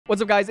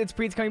What's up, guys? It's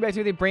Priets coming back to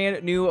you with a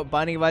brand new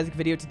Binding of Isaac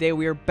video. Today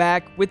we are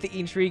back with the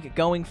Eating Streak,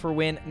 going for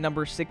win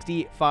number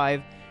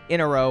 65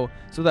 in a row.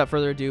 So without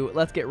further ado,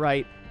 let's get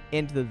right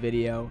into the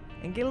video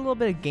and get a little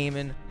bit of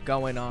gaming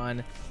going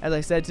on. As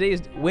I said, today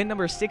is win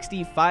number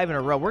 65 in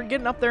a row. We're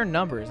getting up there in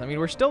numbers. I mean,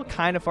 we're still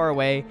kind of far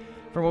away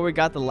from where we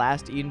got the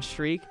last Eating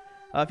Streak.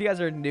 If you guys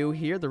are new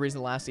here, the reason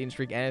the last Eating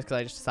Streak ended is because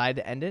I just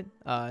decided to end it.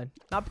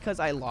 Not because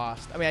I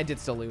lost. I mean, I did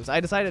still lose. I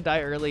decided to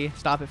die early,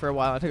 stop it for a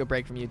while. I took a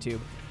break from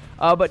YouTube.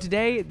 But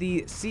today,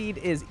 the seed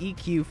is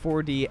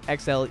EQ4D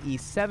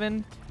XLE7,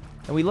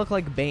 and we look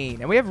like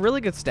Bane. And we have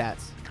really good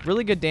stats,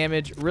 really good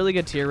damage, really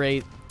good tier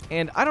rate.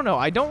 And I don't know,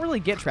 I don't really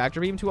get Tractor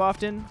Beam too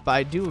often, but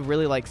I do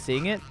really like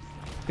seeing it,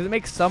 because it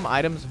makes some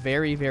items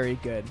very, very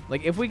good.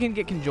 Like, if we can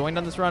get Conjoined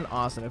on this run,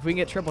 awesome. If we can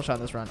get Triple Shot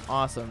on this run,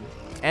 awesome.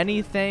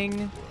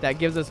 Anything that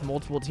gives us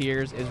multiple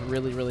tiers is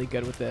really, really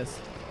good with this.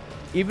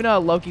 Even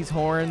Loki's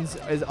Horns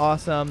is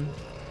awesome.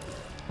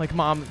 Like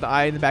Mom, the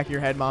eye in the back of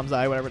your head, Mom's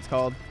eye, whatever it's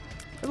called.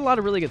 There's a lot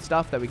of really good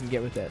stuff that we can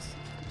get with this.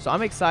 So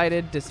I'm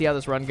excited to see how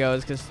this run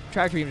goes, because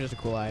Tractor Beam is just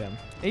a cool item.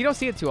 And you don't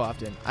see it too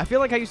often. I feel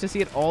like I used to see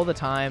it all the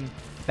time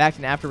back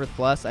in Afterbirth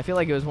Plus. I feel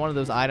like it was one of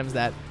those items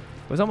that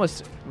was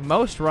almost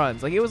most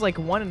runs. Like, it was like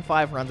 1 in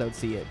 5 runs I would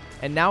see it.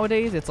 And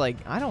nowadays, it's like,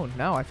 I don't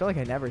know. I feel like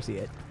I never see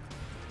it.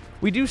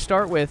 We do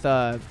start with,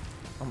 oh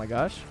my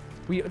gosh.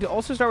 We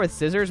also start with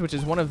Scissors, which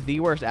is one of the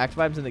worst active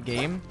items in the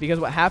game.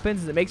 Because what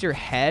happens is it makes your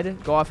head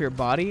go off your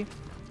body,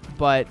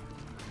 but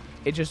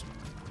it just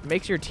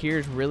makes your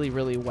tears really,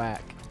 really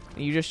whack.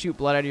 And you just shoot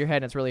blood out of your head,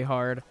 and it's really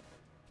hard.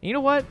 And you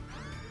know what?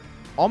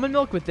 Almond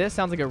Milk with this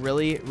sounds like a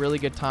really, really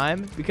good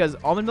time, because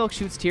Almond Milk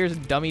shoots tears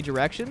in dummy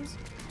directions,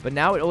 but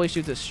now it always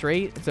shoots it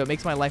straight, and so it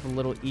makes my life a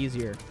little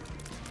easier.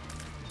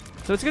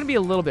 So it's going to be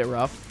a little bit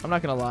rough. I'm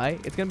not going to lie.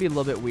 It's going to be a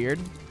little bit weird.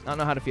 I don't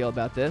know how to feel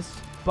about this,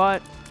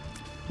 but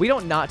we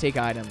don't not take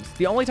items.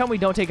 The only time we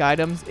don't take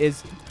items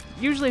is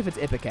usually if it's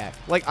Ipecac.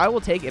 Like, I will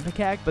take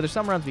Ipecac, but there's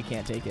some runs we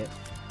can't take it.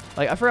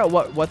 Like, I forgot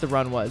what the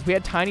run was. We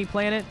had Tiny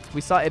Planet,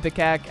 we saw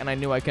Ipecac, and I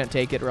knew I couldn't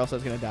take it or else I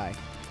was going to die.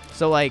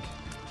 So, like,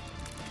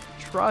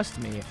 trust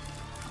me,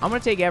 I'm going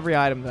to take every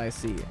item that I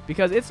see.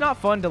 Because it's not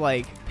fun to,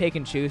 like, pick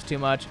and choose too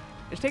much.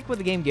 Just take what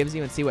the game gives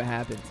you and see what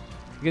happens.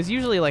 Because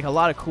usually, like, a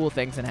lot of cool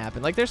things can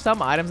happen. Like, there's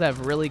some items that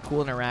have really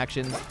cool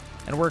interactions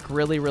and work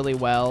really, really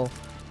well.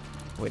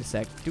 Wait a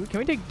sec. Can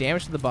we take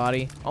damage to the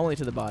body? Only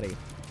to the body.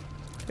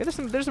 There's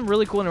some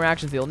really cool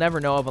interactions that you'll never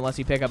know of unless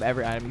you pick up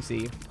every item you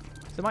see.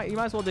 So you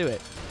might as well do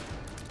it.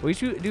 We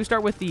do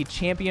start with the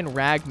Champion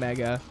Rag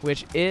Mega,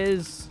 which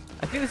is,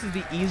 I think this is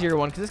the easier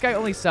one, because this guy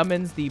only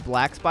summons the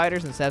black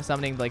spiders instead of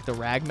summoning, like, the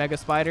Rag Mega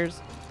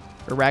spiders,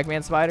 or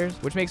Ragman spiders,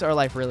 which makes our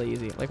life really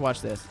easy. Like, watch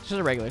this. It's just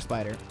a regular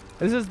spider.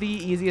 This is the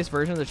easiest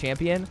version of the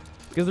Champion,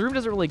 because the room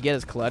doesn't really get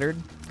as cluttered,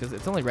 because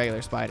it's only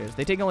regular spiders.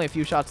 They take only a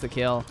few shots to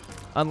kill,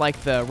 unlike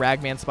the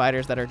Ragman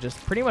spiders that are just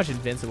pretty much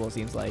invincible, it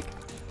seems like.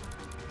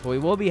 But we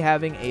will be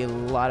having a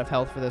lot of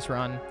health for this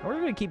run. We're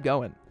going to keep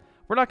going.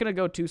 We're not going to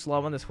go too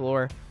slow on this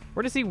floor.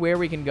 We're going to see where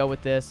we can go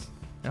with this,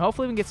 and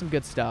hopefully we can get some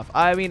good stuff.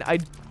 I mean, I'm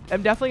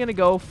definitely going to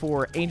go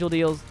for Angel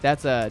Deals.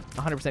 That's a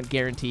 100%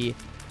 guarantee.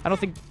 I don't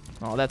think...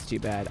 Oh, that's too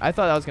bad. I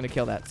thought I was going to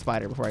kill that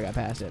spider before I got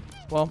past it.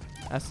 Well,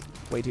 that's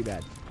way too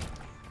bad.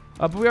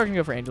 But we are going to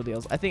go for Angel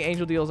Deals. I think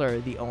Angel Deals are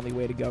the only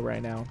way to go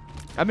right now.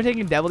 I've been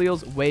taking Devil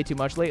Deals way too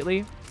much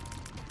lately.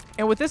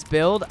 And with this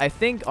build, I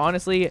think,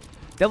 honestly,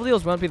 Devil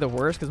Deals won't be the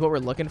worst, because what we're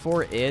looking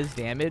for is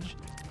damage.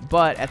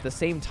 But at the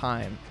same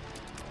time...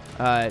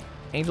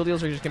 Angel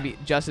Deals are just going to be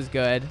just as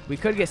good. We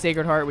could get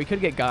Sacred Heart. We could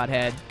get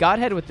Godhead.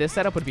 Godhead with this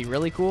setup would be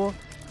really cool,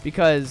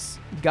 because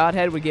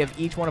Godhead would give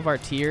each one of our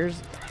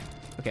tiers...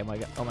 Okay,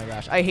 oh my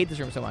gosh. I hate this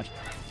room so much.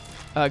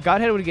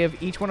 Godhead would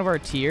give each one of our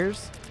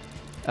tiers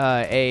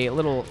a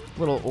little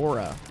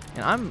aura.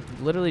 And I'm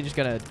literally just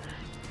going to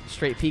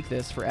straight peek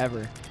this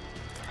forever.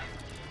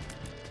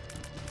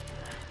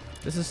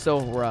 This is so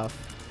rough.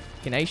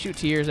 Okay, now you shoot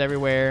tiers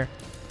everywhere.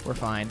 We're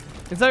fine.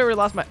 Since I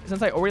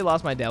already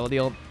lost my Devil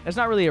Deal, there's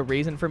not really a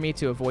reason for me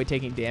to avoid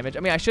taking damage. I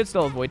mean, I should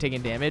still avoid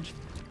taking damage,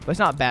 but it's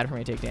not bad for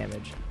me to take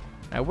damage.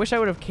 And I wish I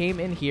would have came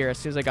in here as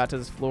soon as I got to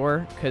this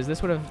floor, because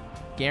this would have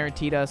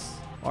guaranteed us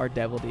our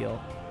Devil Deal.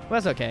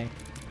 Well, that's okay.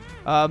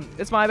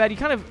 It's my bad. You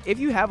kind of, if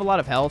you have a lot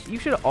of health, you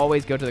should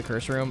always go to the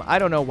curse room. I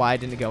don't know why I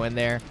didn't go in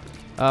there.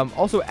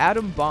 Also,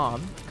 Adam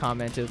Bomb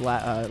commented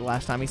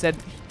last time. He said,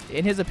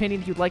 in his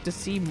opinion, he'd like to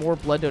see more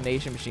blood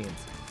donation machines.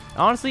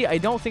 Honestly, I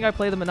don't think I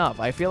play them enough.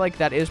 I feel like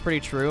that is pretty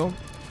true.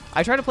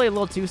 I try to play a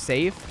little too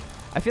safe.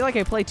 I feel like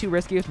I play too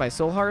risky with my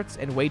soul hearts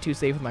and way too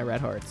safe with my red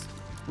hearts,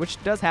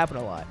 which does happen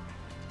a lot.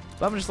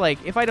 But I'm just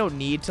like, if I don't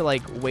need to,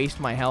 like, waste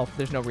my health,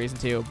 there's no reason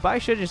to. But I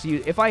should just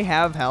use, if I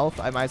have health,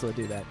 I might as well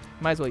do that.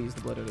 Might as well use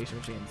the blood donation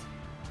machines.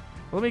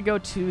 Let me go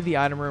to the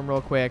item room real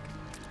quick,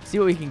 see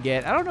what we can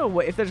get. I don't know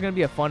if there's going to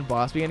be a fun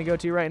boss we're going to go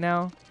to right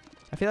now.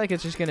 I feel like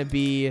it's just going to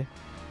be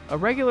a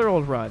regular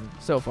old run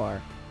so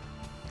far.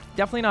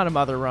 Definitely not a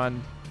mother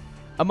run.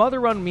 A mother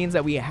run means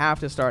that we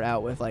have to start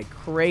out with, like,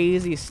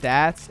 crazy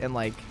stats and,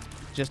 like,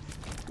 just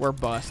we're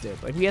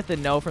busted. Like, we have to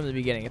know from the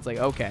beginning. It's like,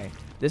 okay,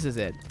 this is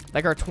it.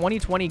 Like our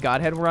 2020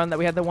 Godhead run that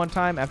we had the one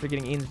time after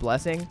getting Ian's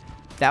blessing,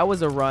 that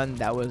was a run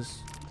that was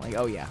like,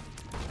 oh yeah.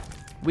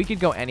 We could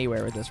go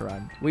anywhere with this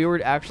run. We were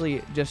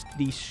actually just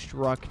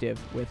destructive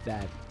with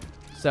that.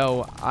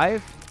 So I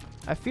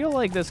feel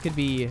like this could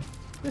be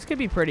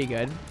pretty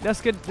good.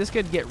 This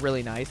could get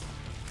really nice.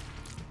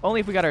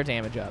 Only if we got our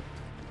damage up.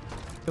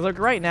 Because look,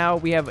 right now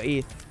we have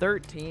a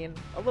 13,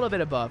 a little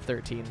bit above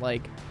 13.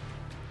 Like,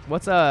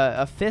 what's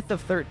a fifth of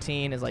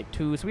 13 is like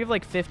 2, so we have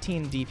like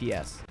 15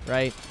 DPS,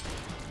 right?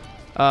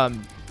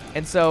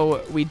 And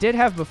so we did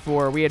have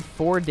before, we had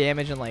 4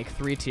 damage and like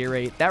 3 tier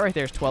rate. That right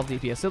there is 12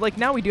 DPS. So like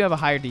now we do have a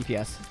higher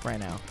DPS right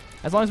now,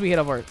 as long as we hit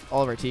all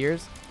of our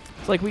tiers.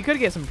 So like we could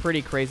get some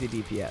pretty crazy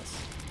DPS.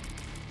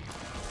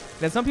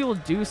 Now some people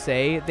do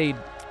say they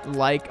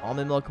like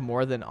almond milk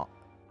more than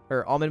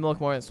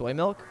soy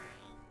milk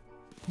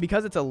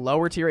because it's a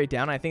lower tier rate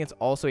down. I think it's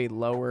also a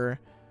lower,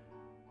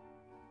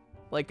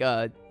 like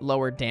a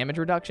lower damage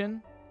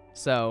reduction.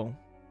 So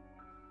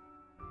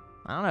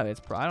I don't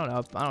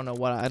know.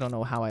 I don't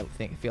know how I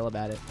feel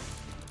about it.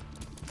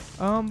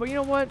 But you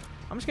know what?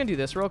 I'm just gonna do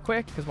this real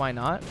quick because why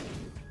not?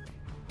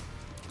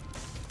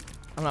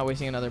 I'm not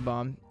wasting another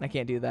bomb. I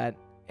can't do that.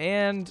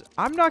 And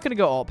I'm not gonna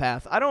go alt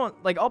path. I don't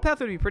like alt path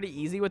would be pretty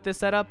easy with this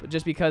setup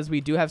just because we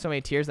do have so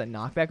many tiers that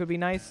knockback would be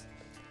nice.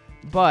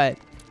 But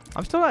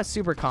I'm still not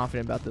super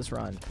confident about this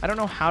run. I don't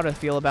know how to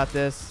feel about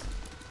this.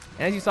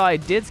 And as you saw, I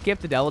did skip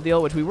the devil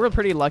deal, which we were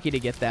pretty lucky to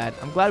get that.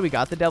 I'm glad we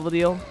got the devil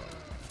deal.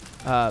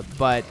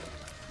 But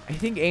I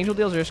think angel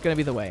deals are just going to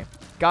be the way.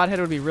 Godhead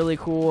would be really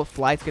cool.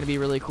 Flight's going to be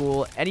really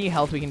cool. Any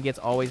health we can get is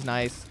always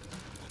nice.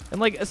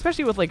 And like,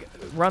 especially with like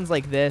runs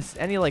like this,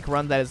 any like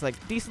run that is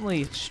like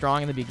decently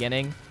strong in the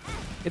beginning,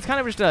 it's kind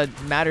of just a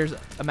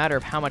matter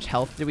of how much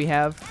health do we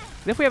have.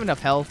 If we have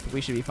enough health,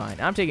 we should be fine.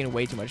 I'm taking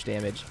way too much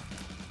damage.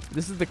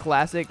 This is the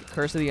classic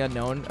Curse of the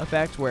Unknown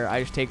effect where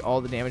I just take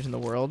all the damage in the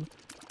world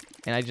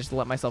and I just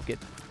let myself get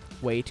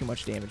way too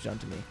much damage done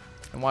to me.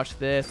 And watch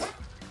this.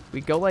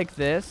 We go like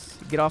this,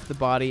 get off the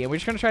body, and we're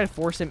just going to try to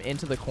force him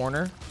into the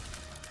corner.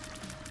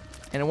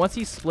 And once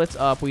he splits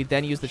up, we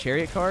then use the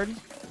Chariot card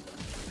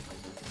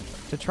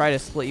to try to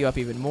split you up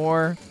even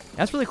more.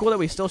 That's really cool that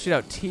we still shoot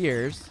out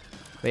tears.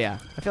 But yeah,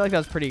 I feel like that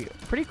was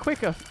pretty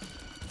quick of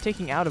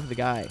taking out of the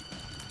guy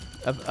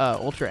of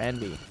Ultra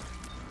Envy.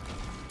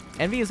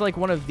 Envy is like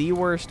one of the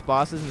worst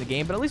bosses in the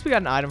game, but at least we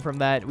got an item from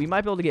that. We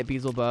might be able to get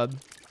Beelzebub.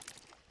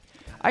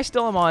 I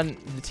still am on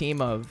the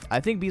team of, I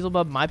think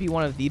Beelzebub might be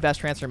one of the best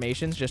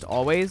transformations, just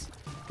always.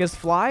 Because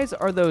flies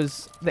are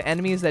the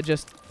enemies that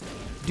just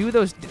do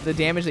the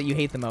damage that you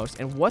hate the most.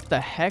 And what the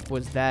heck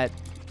was that?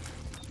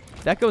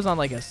 That goes on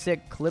like a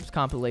sick clips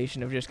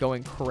compilation of just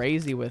going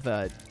crazy with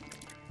a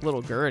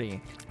little Gertie.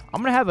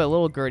 I'm going to have a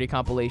little Gertie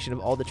compilation of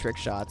all the trick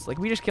shots. Like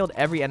we just killed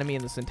every enemy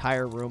in this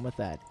entire room with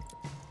that.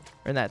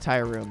 Or in that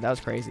entire room. That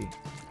was crazy.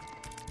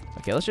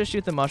 Okay, let's just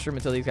shoot the mushroom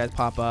until these guys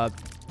pop up.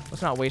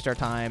 Let's not waste our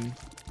time.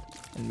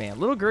 And man,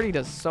 little Gertie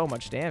does so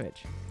much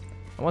damage.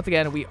 And once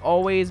again, we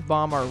always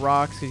bomb our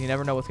rocks because you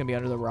never know what's going to be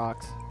under the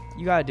rocks.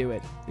 You got to do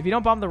it. If you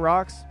don't bomb the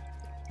rocks,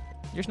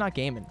 you're just not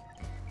gaming.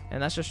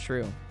 And that's just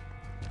true.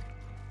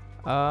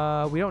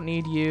 We don't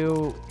need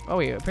you. Oh,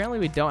 wait. Apparently,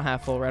 we don't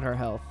have full red heart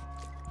health.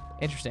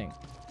 Interesting.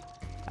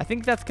 I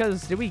think that's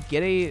because, did we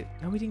get a...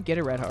 No, we didn't get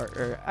a red heart.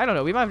 Or, I don't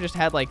know. We might have just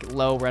had, like,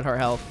 low red heart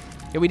health.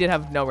 Yeah, we did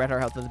have no red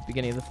heart health at the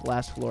beginning of the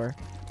last floor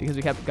because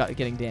we kept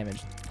getting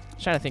damaged.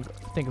 Just trying to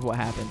think of what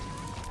happened.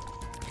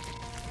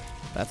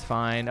 That's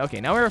fine. Okay,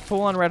 now we're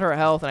full on red heart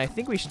health, and I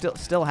think we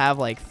still have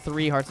like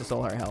 3 hearts of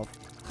soul heart health,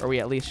 or we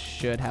at least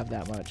should have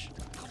that much.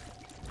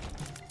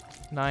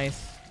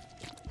 Nice.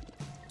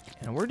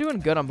 And we're doing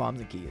good on bombs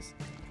and keys.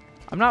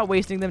 I'm not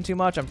wasting them too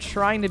much. I'm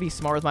trying to be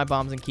smart with my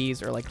bombs and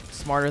keys, or like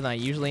smarter than I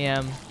usually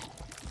am.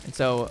 And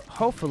so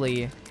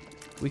hopefully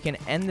we can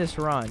end this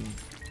run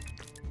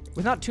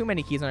with not too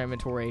many keys in our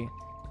inventory,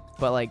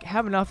 but like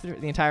have enough the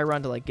entire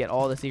run to like get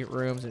all the secret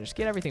rooms and just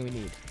get everything we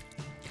need.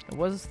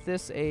 Was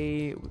this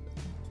a...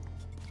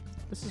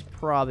 This is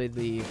probably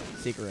the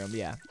secret room.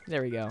 Yeah,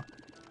 there we go.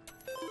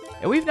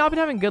 And we've not been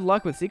having good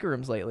luck with secret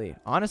rooms lately.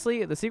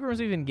 Honestly, the secret rooms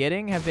we've been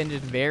getting have been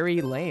just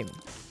very lame.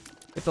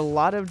 It's a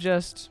lot of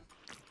just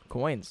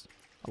coins.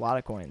 A lot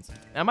of coins.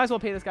 And I might as well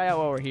pay this guy out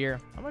while we're here.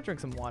 I'm going to drink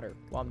some water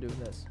while I'm doing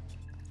this.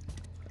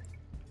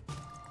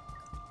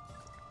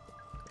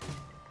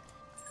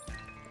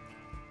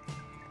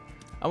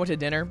 I went to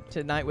dinner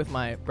tonight with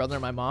my brother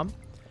and my mom.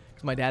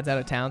 My dad's out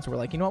of town, so we're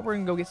like, you know what? We're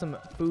going to go get some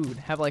food.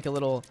 Have like a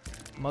little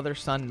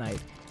mother-son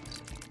night.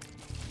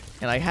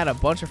 And I had a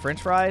bunch of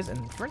french fries,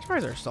 and french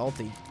fries are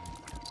salty.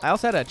 I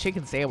also had a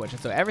chicken sandwich, and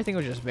so everything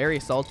was just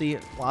very salty,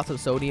 lots of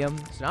sodium.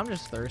 So now I'm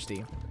just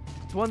thirsty.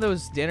 It's one of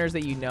those dinners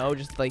that you know,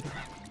 just like,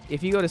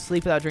 if you go to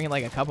sleep without drinking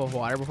like a cup of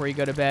water before you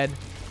go to bed,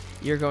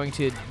 you're going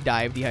to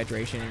die of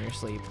dehydration in your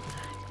sleep.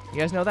 You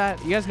guys know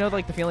that? You guys know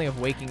like the feeling of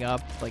waking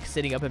up, like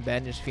sitting up in bed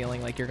and just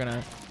feeling like you're going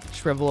to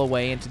shrivel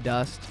away into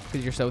dust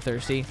because you're so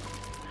thirsty.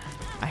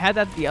 I had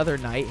that the other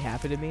night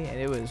happen to me, and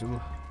it was...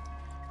 Ooh.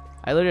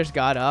 I literally just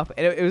got up,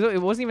 and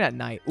it wasn't even at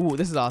night. Ooh,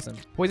 this is awesome.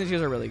 Poison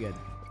tears are really good.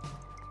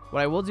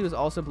 What I will do is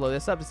also blow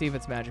this up to see if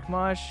it's magic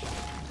mush.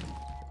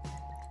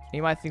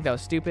 You might think that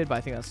was stupid, but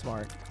I think that's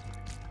smart.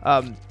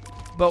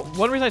 But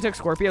one reason I took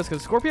Scorpio is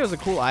because Scorpio is a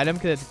cool item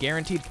because it's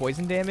guaranteed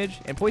poison damage.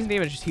 And poison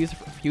damage is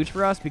huge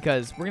for us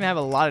because we're going to have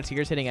a lot of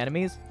tears hitting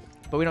enemies,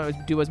 but we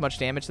don't do as much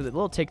damage, so the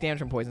little tick damage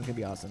from poison is going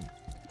to be awesome.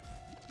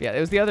 But yeah,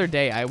 it was the other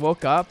day. I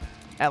woke up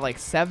at like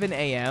 7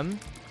 a.m.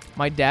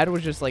 My dad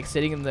was just like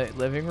sitting in the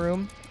living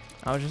room.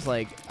 I was just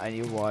like, I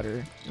need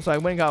water. So I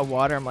went and got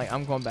water. I'm like,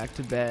 I'm going back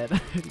to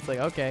bed. It's like,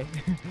 okay.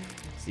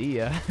 See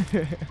ya.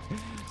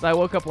 So I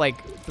woke up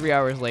like 3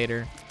 hours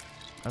later.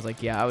 I was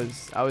like, yeah, I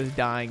was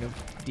dying of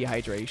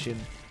dehydration.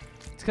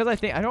 It's because I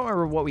don't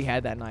remember what we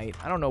had that night.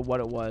 I don't know what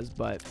it was,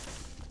 but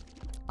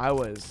I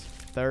was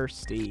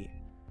thirsty.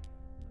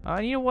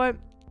 You know what?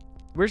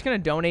 We're just going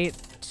to donate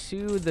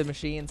to the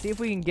machine. See if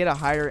we can get a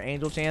higher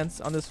angel chance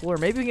on this floor.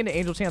 Maybe we can get an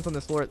angel chance on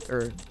this floor.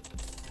 Or,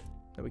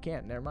 no, we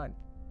can't. Never mind.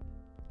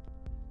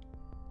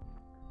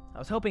 I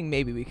was hoping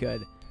maybe we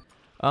could.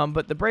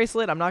 But the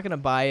bracelet, I'm not going to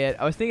buy it.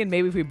 I was thinking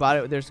maybe if we bought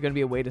it, there's going to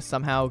be a way to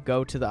somehow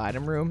go to the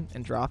item room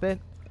and drop it.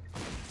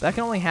 That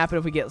can only happen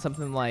if we get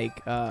something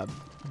like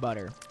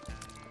butter.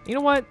 You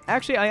know what?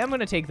 Actually, I am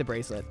going to take the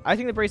bracelet. I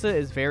think the bracelet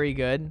is very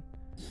good.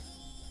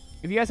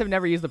 If you guys have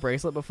never used the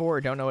bracelet before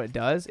or don't know what it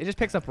does, it just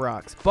picks up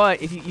rocks.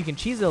 But if you can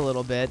cheese it a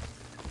little bit,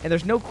 and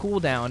there's no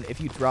cooldown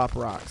if you drop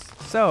rocks.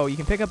 So you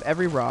can pick up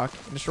every rock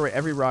and destroy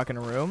every rock in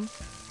a room.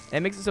 And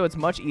it makes it so it's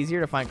much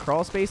easier to find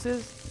crawl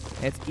spaces,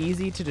 and it's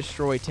easy to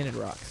destroy tinted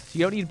rocks. So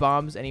you don't need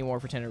bombs anymore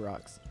for tinted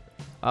rocks.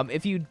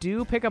 If you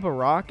do pick up a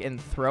rock and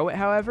throw it,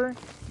 however,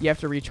 you have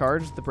to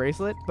recharge the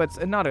bracelet, but it's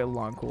not a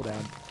long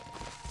cooldown.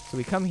 So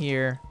we come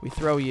here, we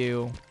throw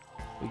you,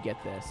 we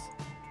get this.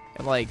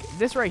 And like,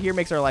 this right here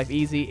makes our life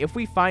easy. If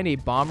we find a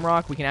bomb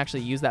rock, we can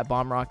actually use that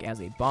bomb rock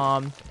as a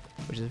bomb,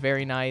 which is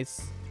very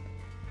nice.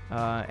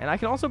 And I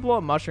can also blow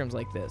up mushrooms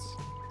like this,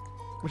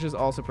 which is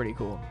also pretty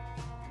cool.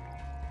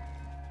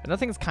 Another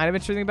thing that's kind of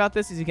interesting about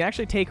this is you can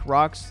actually take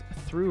rocks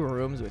through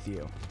rooms with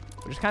you,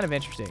 which is kind of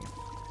interesting.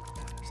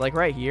 So like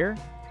right here,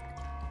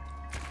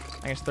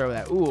 I can just throw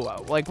that. Ooh,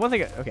 like one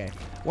thing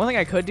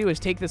I could do is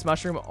take this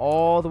mushroom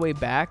all the way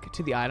back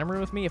to the item room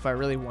with me if I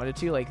really wanted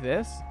to, like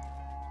this.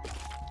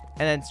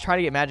 And then try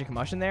to get magic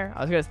mush in there.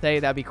 I was going to say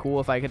that'd be cool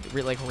if I could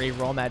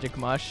re-roll magic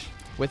mush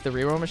with the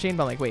reroll machine,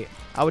 but I'm like, wait,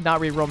 I would not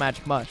re-roll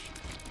magic mush.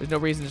 There's no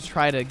reason to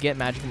try to get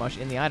magic mush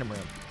in the item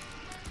room.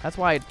 That's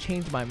why I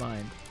changed my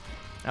mind.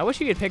 I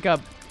wish you could pick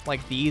up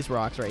like these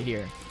rocks right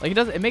here. Like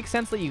it makes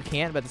sense that you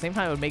can't, but at the same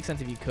time it would make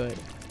sense if you could.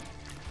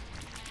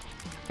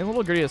 And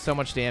Little Gritty does so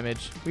much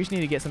damage. We just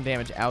need to get some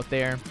damage out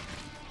there.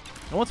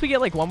 And once we get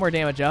like one more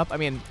damage up, I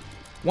mean,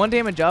 one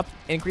damage up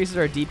increases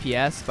our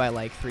DPS by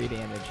like 3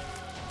 damage.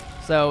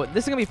 So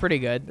this is going to be pretty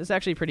good. This is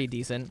actually pretty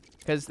decent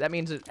because that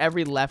means that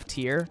every left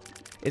tier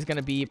is going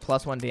to be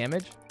 +1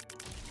 damage,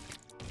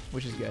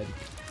 which is good.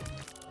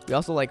 We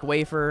also like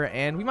Wafer,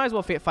 and we might as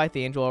well fight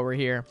the Angel over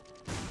here.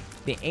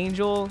 The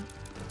Angel,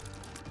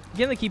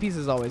 getting the key piece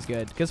is always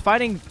good because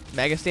fighting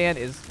Mega Stand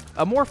is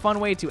a more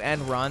fun way to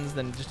end runs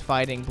than just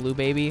fighting Blue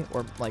Baby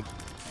or like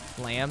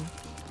Lamb.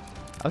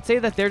 I would say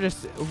that they're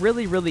just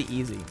really, really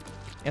easy.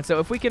 And so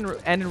if we can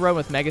end a run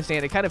with Mega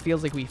Stand, it kind of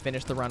feels like we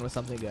finished the run with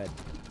something good.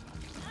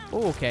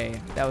 Ooh, okay,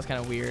 that was kind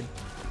of weird.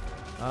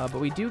 But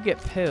we do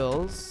get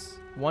pills.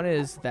 One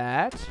is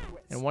that,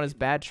 and one is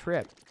Bad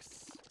Trip,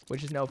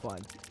 which is no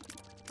fun.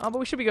 But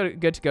we should be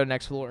good to go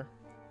next floor.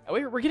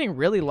 We're getting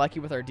really lucky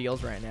with our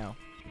deals right now.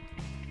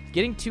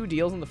 Getting 2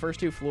 deals on the first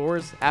 2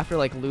 floors after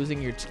like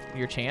losing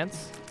your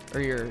chance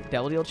or your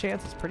devil deal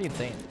chance is pretty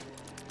insane.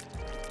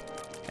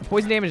 And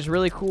poison damage is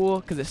really cool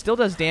because it still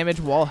does damage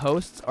while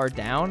hosts are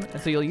down,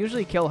 and so you'll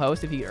usually kill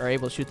hosts if you are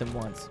able to shoot them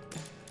once.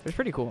 It's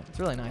pretty cool. It's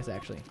really nice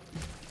actually.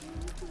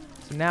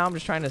 So now I'm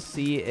just trying to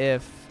see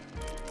if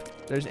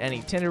there's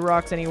any tinted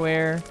rocks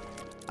anywhere.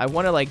 I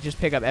want to like just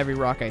pick up every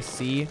rock I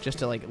see just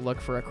to like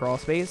look for a crawl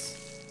space.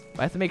 But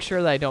I have to make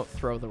sure that I don't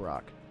throw the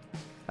rock.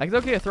 Like, it's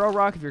okay to throw a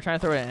rock if you're trying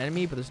to throw it at an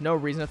enemy, but there's no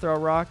reason to throw a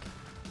rock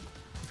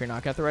if you're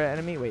not going to throw it at an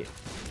enemy. Wait.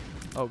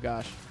 Oh,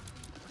 gosh.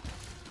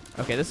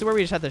 Okay, this is where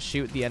we just have to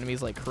shoot the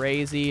enemies like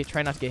crazy.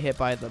 Try not to get hit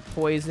by the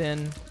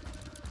poison.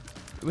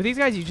 With these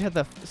guys, you just have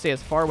to stay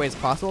as far away as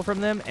possible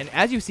from them. And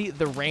as you see,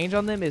 the range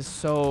on them is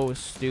so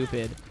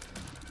stupid.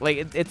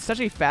 Like, it's such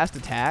a fast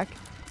attack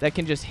that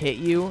can just hit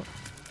you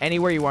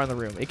anywhere you are in the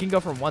room. It can go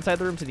from one side of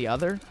the room to the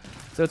other.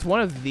 So it's one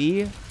of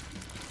the...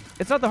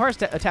 It's not the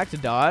hardest attack to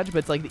dodge, but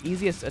it's like the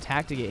easiest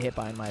attack to get hit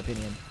by, in my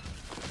opinion.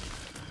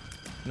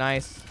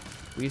 Nice.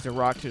 We used a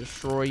rock to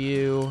destroy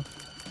you.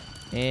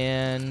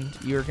 And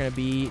you're going to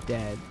be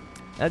dead.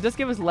 Now, it does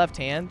give us left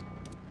hand.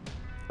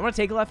 I'm going to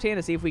take left hand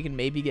to see if we can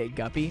maybe get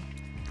Guppy.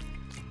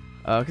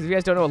 Because if you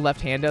guys don't know what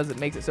left hand does, it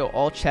makes it so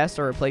all chests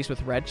are replaced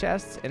with red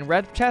chests. And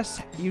red chests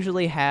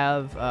usually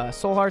have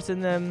soul hearts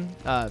in them,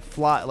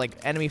 like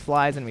enemy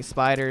flies, enemy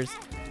spiders.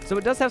 So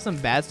it does have some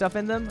bad stuff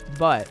in them,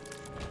 but...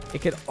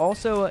 it could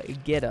also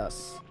get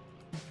us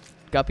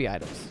Guppy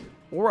items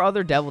or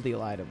other Devil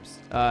Deal items.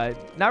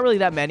 Not really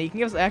that many. You can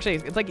give us, actually,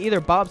 it's like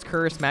either Bob's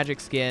Curse, Magic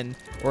Skin,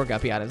 or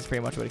Guppy items is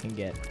pretty much what it can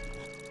get.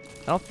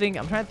 I'm trying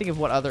to think of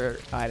what other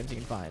items you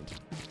can find.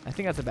 I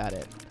think that's about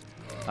it.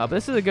 But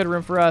this is a good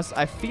room for us.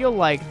 I feel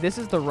like this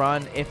is the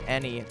run, if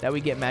any, that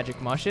we get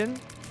Magic Mush in.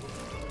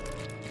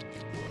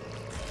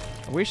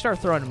 We start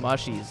throwing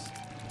mushies.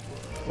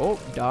 Oh,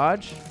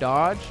 dodge,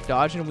 dodge,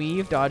 dodge and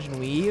weave, duck and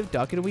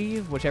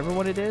weave, whichever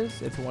one it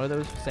is. It's one of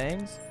those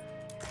sayings.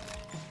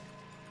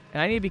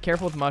 And I need to be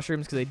careful with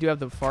mushrooms because they do have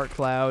the fart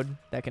cloud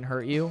that can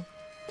hurt you.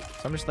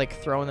 So I'm just like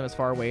throwing them as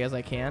far away as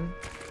I can.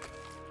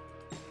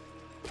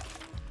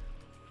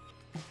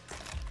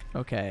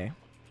 Okay.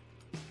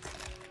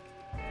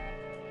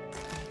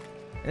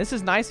 And this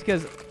is nice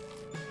because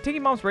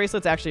taking Mom's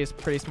bracelets actually is a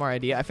pretty smart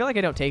idea. I feel like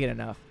I don't take it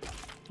enough.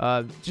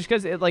 Just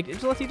because it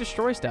just lets you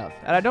destroy stuff.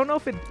 And I don't know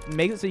if it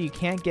makes it so you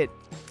can't get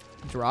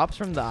drops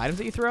from the items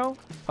that you throw.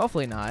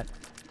 Hopefully not.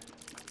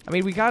 I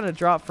mean, we got a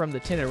drop from the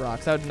tinted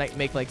rocks. That would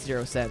make like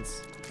 0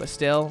 sense. But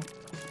still,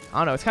 I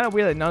don't know. It's kind of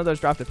weird that none of those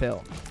dropped a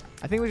pill.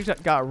 I think we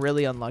just got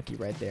really unlucky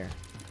right there.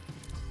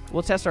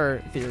 We'll test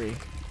our theory.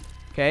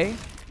 Okay.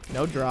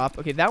 No drop.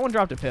 Okay, that one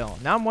dropped a pill.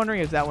 Now I'm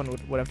wondering if that one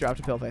would have dropped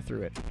a pill if I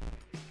threw it.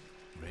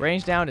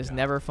 Range down is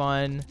never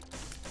fun.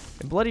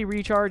 And bloody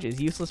recharge is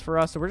useless for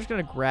us, so we're just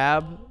going to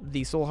grab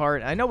the soul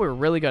heart. I know we're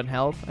really good in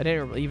health. I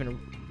didn't even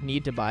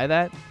need to buy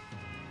that.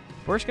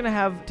 We're just going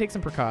to take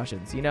some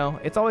precautions. You know,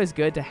 it's always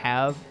good to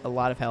have a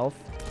lot of health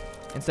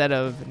instead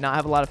of not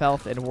have a lot of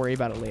health and worry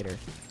about it later.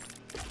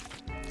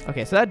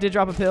 Okay, so that did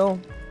drop a pill.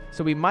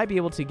 So we might be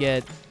able to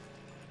get...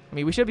 I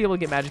mean, we should be able to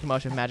get Magic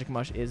Mush if Magic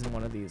Mush is in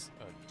one of these.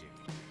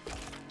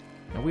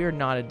 No, we are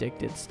not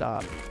addicted.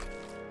 Stop.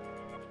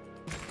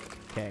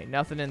 Okay,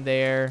 nothing in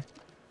there.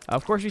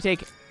 Of course, we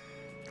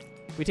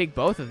take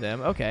both of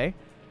them. Okay.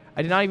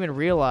 I did not even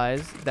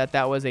realize that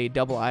that was a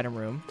double item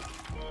room.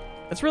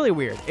 That's really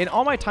weird. In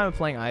all my time of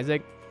playing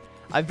Isaac,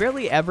 I've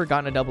barely ever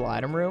gotten a double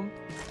item room.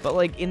 But,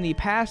 like, in the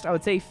past, I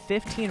would say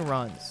 15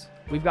 runs,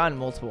 we've gotten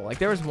multiple. Like,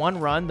 there was one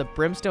run, the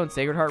Brimstone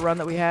Sacred Heart run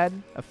that we had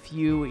a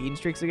few Eden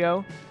streaks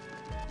ago.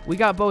 We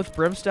got both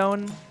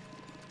Brimstone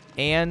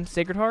and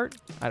Sacred Heart.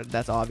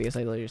 That's obvious. I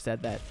literally just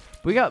said that.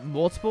 But we got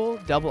multiple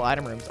double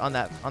item rooms on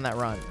that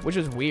run, which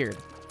is weird.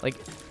 Like,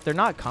 they're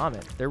not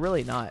common. They're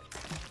really not.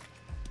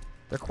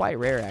 They're quite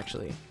rare,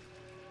 actually.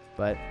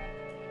 But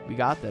we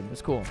got them. It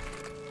was cool.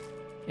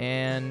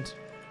 And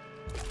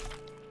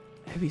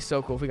it'd be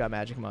so cool if we got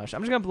Magic Mush.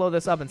 I'm just going to blow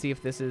this up and see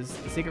if this is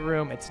the secret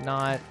room. It's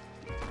not.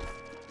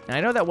 And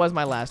I know that was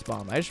my last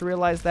bomb. I just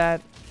realized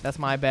that. That's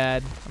my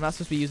bad. I'm not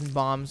supposed to be using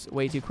bombs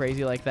way too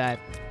crazy like that.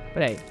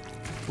 But hey,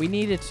 we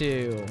needed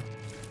to.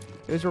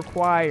 It was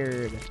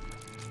required.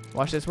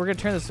 Watch this. We're going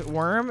to turn this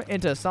worm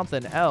into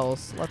something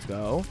else. Let's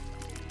go.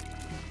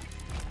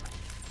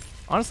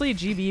 Honestly,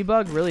 GB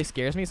bug really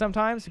scares me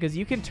sometimes because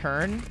you can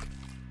turn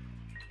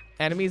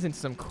enemies into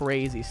some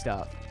crazy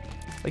stuff.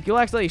 Like, you'll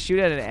actually shoot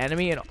at an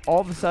enemy and all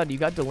of a sudden you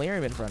got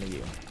delirium in front of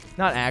you.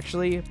 Not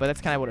actually, but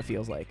that's kind of what it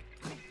feels like.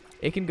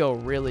 It can go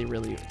really,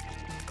 really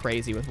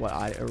crazy with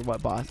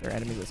what boss or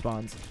enemy that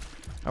spawns.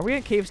 Are we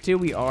in caves 2?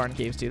 We are in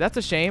caves 2. That's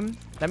a shame.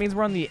 That means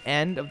we're on the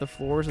end of the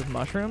floors with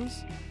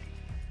mushrooms.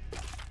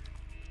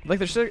 Like,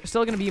 there's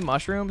still going to be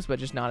mushrooms, but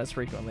just not as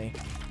frequently.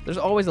 There's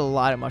always a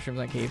lot of mushrooms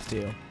on caves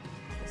 2.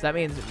 So that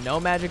means no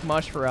Magic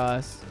Mush for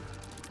us.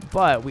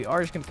 But we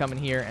are just going to come in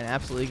here and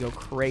absolutely go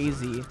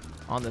crazy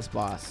on this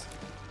boss.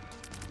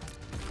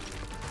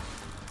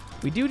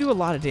 We do a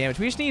lot of damage.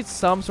 We just need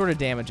some sort of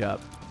damage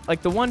up.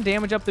 Like, the one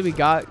damage up that we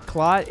got,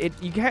 Clot,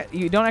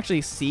 you don't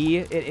actually see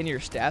it in your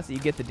stats that you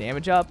get the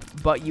damage up,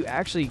 but you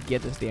actually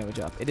get this damage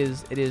up. It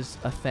is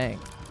a thing.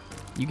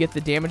 You get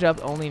the damage up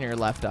only in your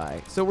left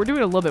eye. So we're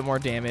doing a little bit more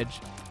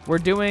damage. We're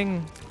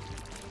doing...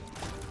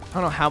 I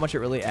don't know how much it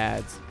really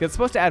adds. It's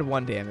supposed to add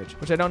 1 damage,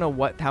 which I don't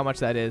know how much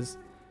that is.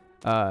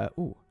 I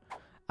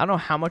don't know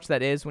how much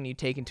that is when you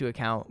take into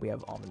account we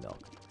have almond milk.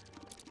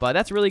 But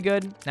that's really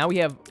good. Now we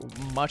have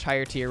much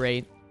higher tier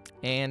rate.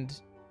 And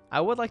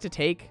I would like to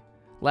take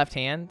left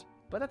hand,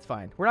 but that's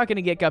fine. We're not going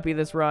to get Guppy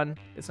this run.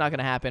 It's not going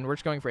to happen. We're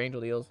just going for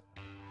Angel Deals.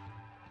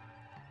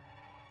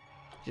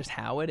 Just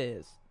how it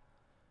is.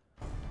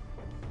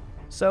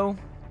 So,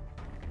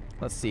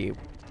 let's see.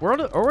 We're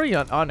already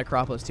on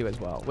Necropolis 2 as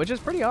well, which is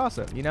pretty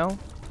awesome, you know?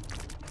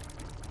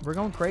 We're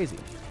going crazy.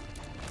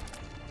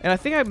 And I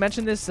think I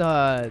mentioned this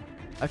a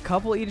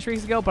couple Eden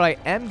streaks ago, but I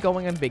am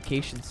going on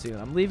vacation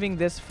soon. I'm leaving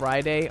this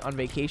Friday on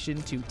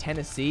vacation to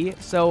Tennessee,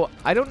 so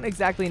I don't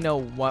exactly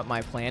know what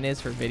my plan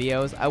is for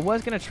videos. I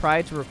was going to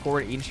try to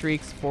record Eden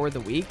streaks for the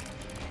week,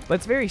 but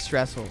it's very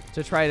stressful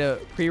to try to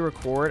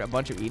pre-record a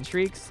bunch of Eden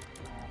streaks.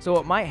 So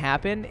what might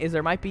happen is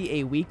there might be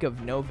a week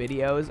of no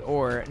videos,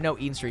 or no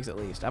Eden streaks at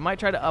least. I might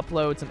try to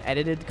upload some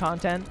edited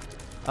content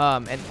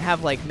and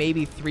have like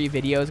maybe 3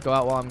 videos go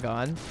out while I'm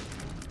gone.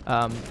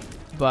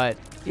 But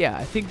yeah,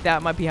 I think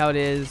that might be how it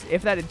is.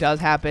 If that does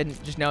happen,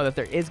 just know that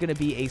there is going to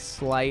be a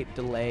slight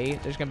delay.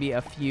 There's going to be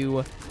a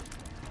few,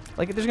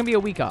 like, there's going to be a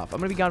week off. I'm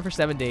going to be gone for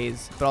 7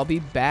 days, but I'll be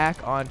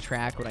back on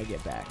track when I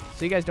get back.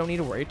 So you guys don't need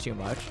to worry too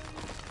much.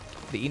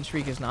 The Eden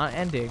streak is not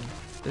ending.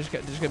 There's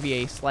going to be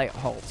a slight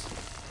halt.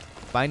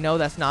 But I know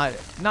that's not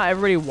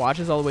everybody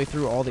watches all the way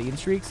through all the Eaten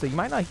streaks, so you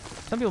might not.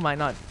 Some people might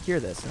not hear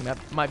this, and that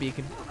might be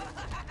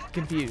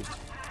confused.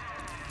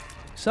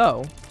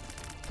 So,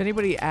 if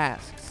anybody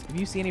asks, if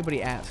you see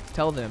anybody ask,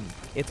 tell them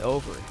it's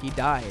over. He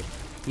died.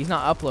 He's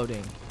not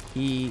uploading.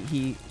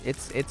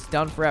 It's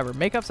done forever.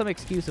 Make up some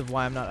excuse of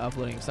why I'm not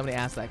uploading if somebody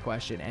asks that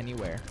question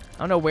anywhere. I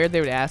don't know where they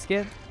would ask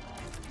it,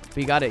 but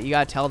you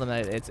gotta tell them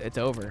that it's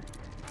over.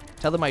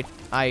 Tell them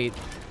I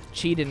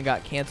cheated and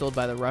got canceled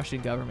by the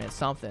Russian government.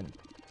 Something.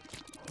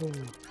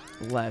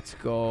 Let's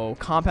go.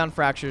 Compound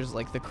fracture is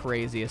like the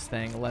craziest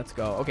thing. Let's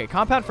go. Okay,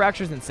 compound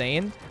fracture is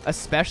insane,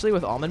 especially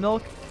with almond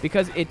milk,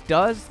 because it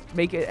does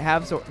make it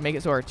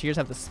so our tiers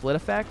have the split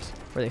effect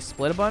where they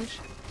split a bunch.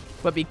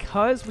 But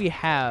because we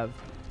have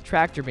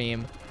tractor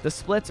beam, the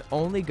splits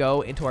only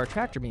go into our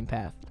tractor beam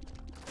path.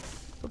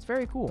 So it's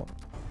very cool.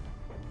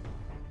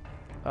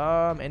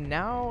 And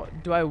now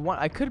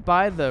I could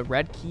buy the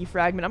red key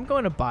fragment. I'm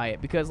going to buy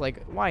it because,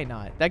 like, why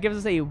not? That gives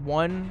us a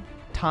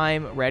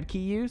one-time red key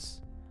use.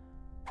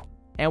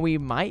 And we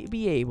might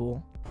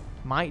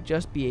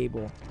just be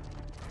able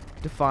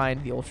to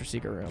find the ultra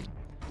secret room,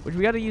 which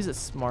we got to use it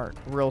smart,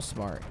 real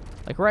smart.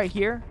 Like right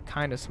here,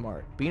 kind of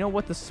smart. But you know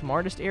what the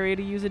smartest area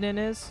to use it in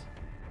is?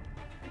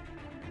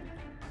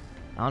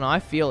 I don't know. I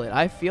feel it.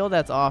 I feel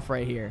that's off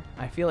right here.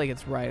 I feel like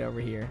it's right over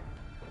here.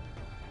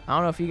 I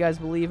don't know if you guys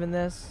believe in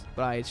this,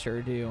 but I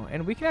sure do.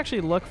 And we can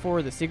actually look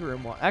for the secret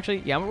room.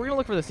 Actually, yeah, we're going to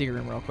look for the secret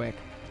room real quick.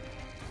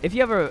 If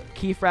you have a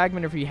key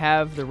fragment or if you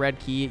have the red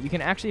key, you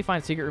can actually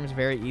find secret rooms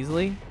very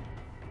easily.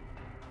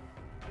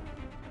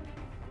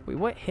 Wait,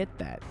 what hit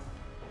that?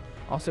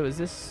 Also, is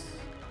this...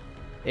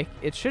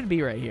 It should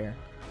be right here.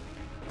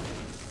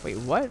 Wait,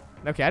 what?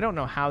 Okay, I don't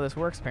know how this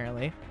works,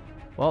 apparently.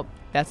 Well,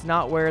 that's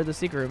not where the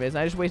secret room is.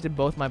 I just wasted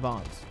both my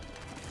bombs.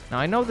 Now,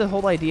 I know the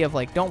whole idea of,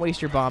 like, don't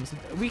waste your bombs.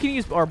 We can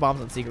use our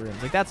bombs on secret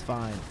rooms. Like, that's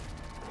fine.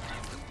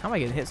 How am I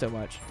getting hit so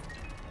much?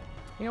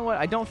 You know what?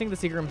 I don't think the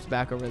secret room's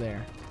back over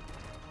there.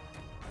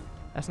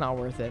 That's not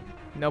worth it.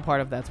 No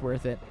part of that's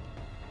worth it.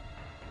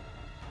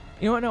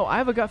 You know what? No, I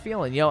have a gut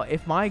feeling. Yo,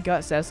 if my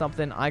gut says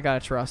something, I gotta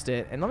trust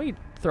it. And let me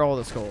throw all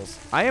the skulls.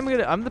 I'm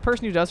the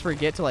person who does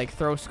forget to, like,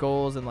 throw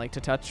skulls and, like,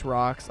 to touch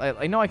rocks.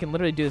 I know I can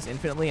literally do this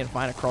infinitely and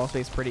find a crawl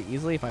space pretty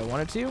easily if I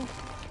wanted to.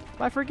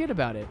 But I forget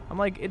about it. I'm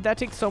like, that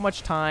takes so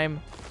much time,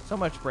 so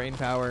much brain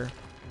power.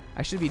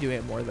 I should be doing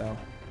it more, though.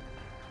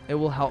 It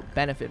will help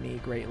benefit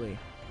me greatly.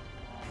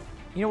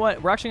 You know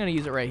what? We're actually gonna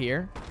use it right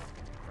here.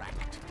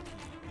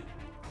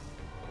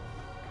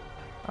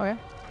 Okay.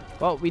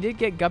 Well, we did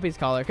get Guppy's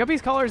Collar.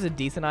 Guppy's Collar is a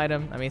decent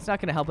item. I mean, it's not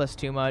going to help us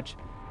too much.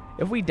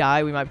 If we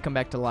die, we might come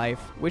back to life,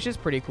 which is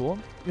pretty cool.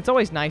 It's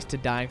always nice to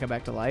die and come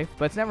back to life,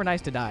 but it's never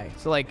nice to die.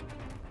 So, like,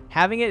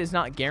 having it is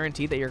not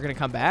guaranteed that you're going to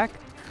come back.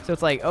 So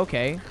it's like,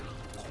 okay,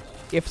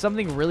 if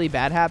something really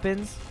bad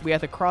happens, we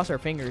have to cross our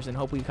fingers and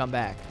hope we come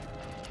back.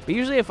 But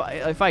usually if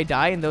I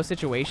die in those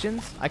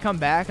situations, I come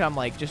back and I'm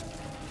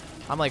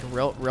like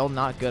real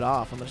not good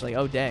off. I'm just like,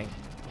 oh, dang.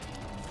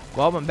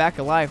 Well, I'm back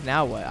alive.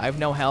 Now what? I have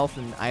no health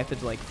and I have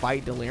to, like,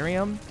 fight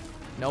delirium?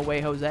 No way,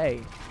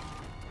 Jose.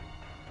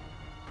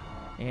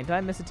 And did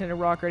I miss a tinted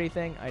rock or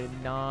anything? I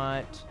did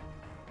not.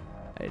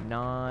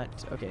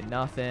 Okay,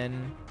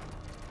 nothing.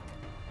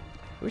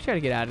 We just gotta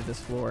get out of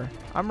this floor.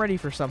 I'm ready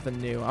for something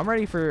new. I'm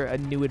ready for a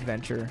new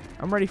adventure.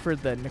 I'm ready for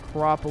the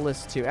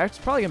Necropolis 2. It's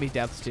probably gonna be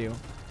Depths 2.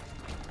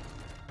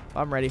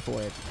 I'm ready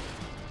for it.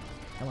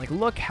 And, like,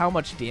 look how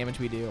much damage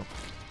we do.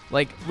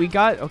 Like, we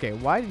got... Okay,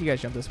 why did you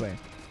guys jump this way?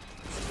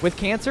 With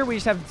Cancer, we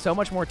just have so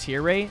much more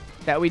tier rate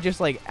that we just,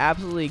 like,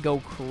 absolutely go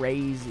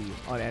crazy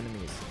on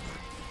enemies.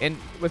 And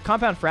with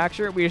Compound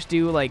Fracture, we just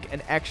do, like,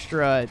 an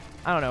extra,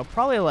 I don't know,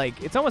 probably,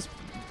 like, it's almost,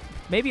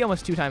 maybe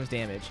almost 2 times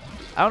damage.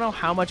 I don't know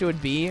how much it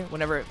would be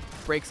whenever it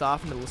breaks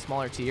off into the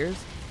smaller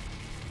tiers.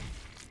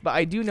 But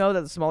I do know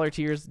that the smaller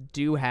tiers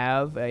do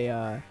have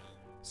a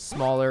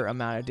smaller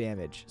amount of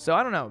damage. So,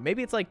 I don't know.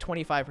 Maybe it's, like,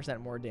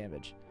 25% more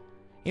damage.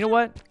 You know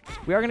what?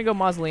 We are going to go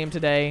Mausoleum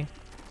today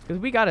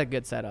because we got a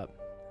good setup.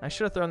 I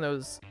should have thrown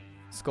those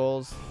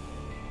skulls.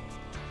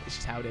 It's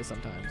just how it is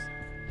sometimes.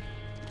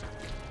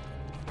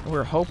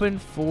 We're hoping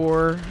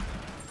for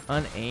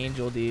an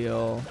angel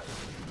deal.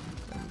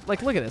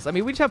 Like, look at this. I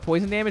mean, we just have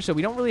poison damage, so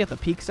we don't really have to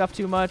peek stuff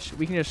too much.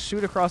 We can just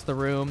shoot across the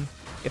room.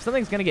 If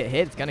something's going to get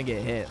hit, it's going to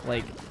get hit.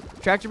 Like,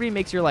 Tractor Beam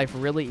makes your life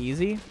really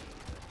easy.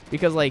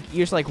 Because, like,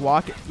 you just, like,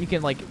 walk. You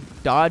can, like,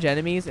 dodge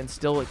enemies and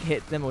still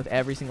hit them with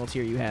every single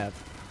tier you have.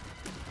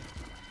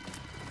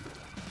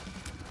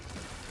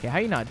 Okay, how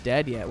are you not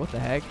dead yet? What the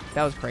heck?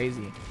 That was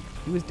crazy.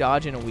 He was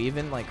dodging and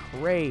weaving like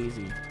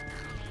crazy.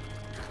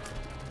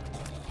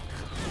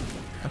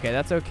 Okay,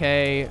 that's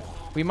okay.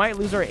 We might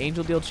lose our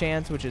angel deal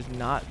chance, which is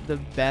not the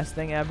best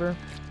thing ever.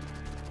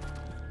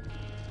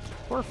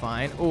 We're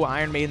fine. Oh,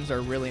 Iron Maidens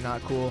are really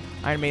not cool.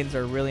 Iron Maidens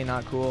are really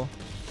not cool.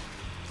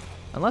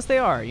 Unless they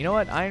are. You know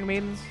what? Iron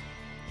Maidens,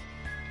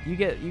 you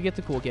get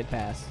the cool kid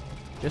pass.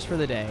 Just for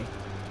the day.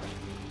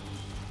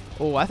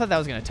 Oh, I thought that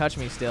was going to touch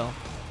me still.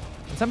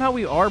 And somehow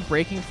we are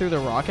breaking through the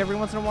rock every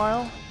once in a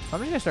while. I'm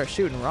just going to start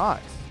shooting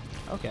rocks.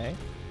 Okay.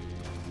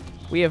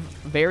 We have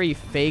very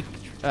fake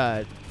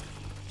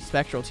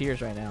spectral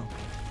tears right now.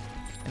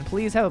 And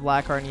please have a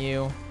black heart in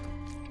you.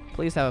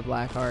 Please have a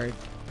black heart.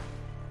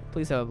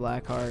 Please have a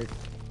black heart.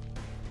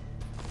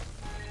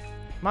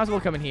 Might as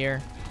well come in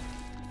here.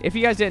 If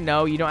you guys didn't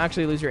know, you don't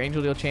actually lose your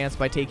angel deal chance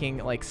by taking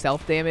like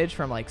self damage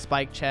from like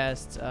spike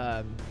chests,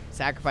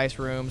 sacrifice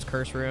rooms,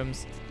 curse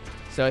rooms.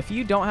 So if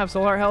you don't have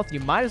soul heart health, you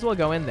might as well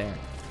go in there.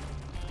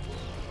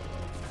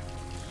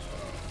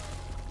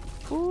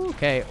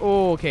 Okay.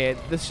 Okay.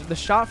 The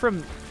shot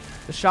from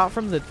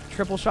the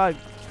triple shot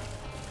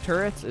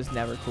turrets is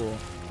never cool.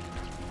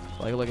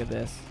 Like, look at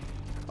this.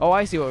 Oh,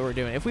 I see what we're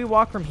doing. If we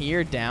walk from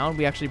here down,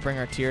 we actually bring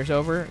our tears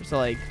over. So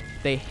like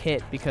they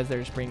hit because they're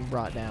just being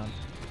brought down.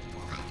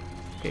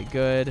 Okay,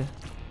 good.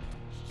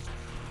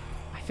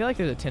 I feel like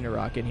there's a tinder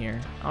rock in here.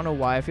 I don't know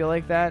why I feel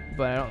like that,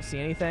 but I don't see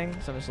anything,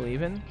 so I'm just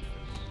leaving.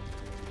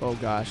 Oh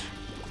gosh.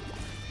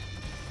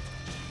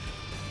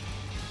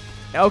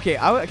 Okay,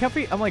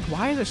 I'm like,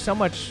 why is there so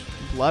much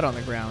blood on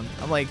the ground?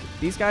 I'm like,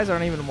 these guys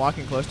aren't even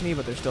walking close to me,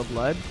 but there's still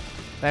blood.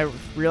 And I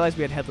realized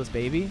we had Headless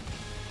Baby,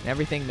 and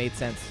everything made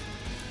sense.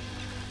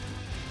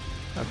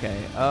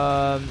 Okay,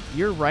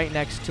 you're right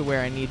next to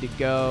where I need to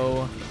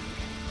go.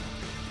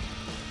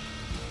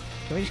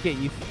 Can we just get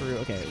you through?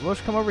 Okay, we'll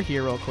just come over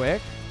here real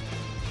quick.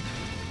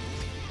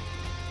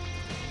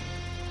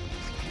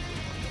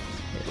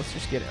 Okay, let's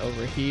just get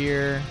over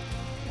here.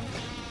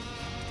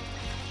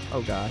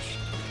 Oh gosh.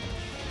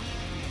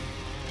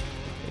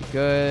 Okay,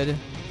 good.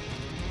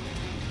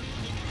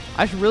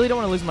 I really don't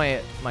want to lose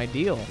my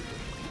deal.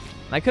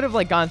 I could have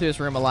like gone through this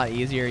room a lot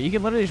easier. You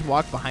can literally just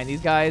walk behind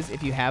these guys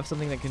if you have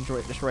something that can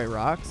destroy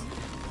rocks.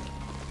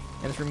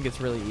 And this room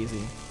gets really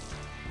easy.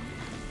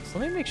 So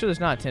let me make sure there's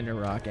not a tinder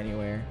rock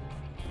anywhere.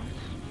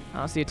 I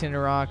don't see a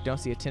tinder rock. Don't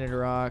see a tinder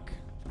rock.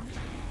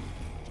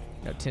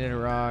 No tinder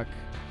rock.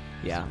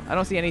 Yeah, I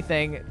don't see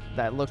anything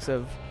that looks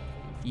of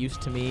use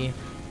to me.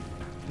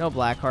 No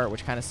black heart,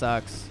 which kind of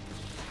sucks.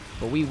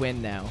 But we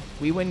win now.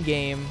 We win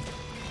game.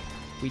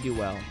 We do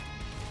well.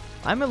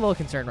 I'm a little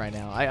concerned right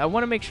now. I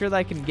want to make sure that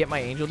I can get my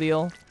angel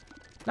deal.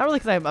 Not really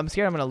because I'm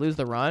scared I'm going to lose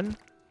the run.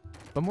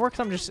 But more because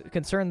I'm just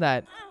concerned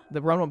that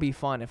the run won't be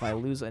fun if I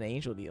lose an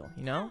angel deal,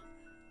 you know?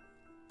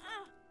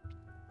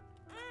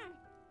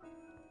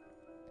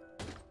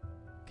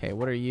 Okay,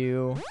 what are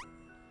you?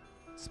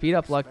 Speed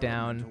up, luck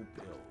down.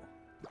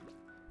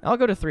 I'll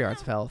go to 3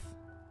 hearts of health.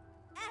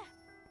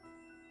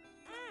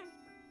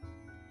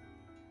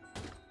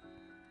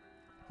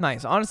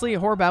 Nice. Honestly,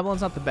 Horror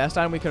Babylon's not the best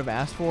item we could have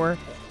asked for.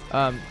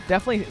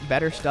 Definitely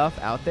better stuff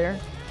out there.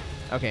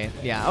 Okay,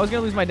 yeah, I was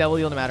going to lose my devil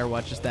deal no matter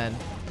what just then.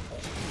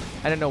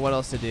 I didn't know what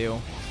else to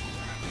do.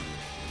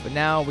 But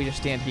now we just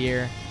stand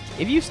here.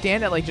 If you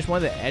stand at like just one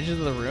of the edges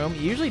of the room,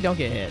 you usually don't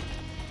get hit.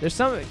 There's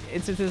some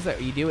instances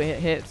that you do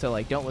hit, so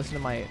like don't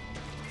listen to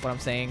what I'm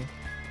saying.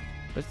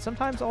 But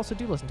sometimes also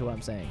do listen to what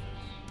I'm saying.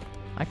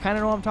 I kind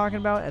of know what I'm talking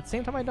about. At the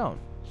same time, I don't.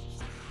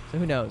 So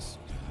who knows?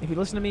 If you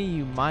listen to me,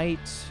 you might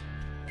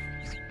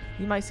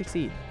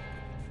succeed.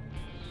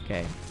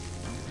 Okay.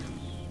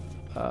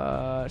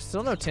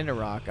 Still no tinder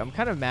rock. I'm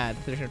kind of mad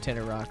that there's no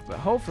tinder rock, but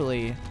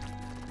hopefully...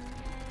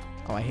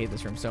 Oh, I hate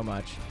this room so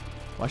much.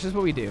 Watch this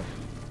what we do.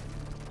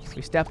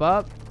 We step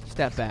up,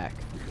 step back.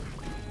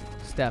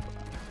 Step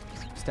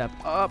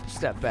up,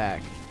 step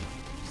back.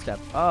 Step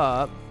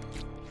up.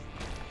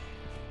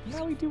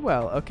 Now we do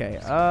well. Okay,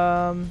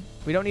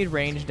 we don't need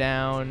range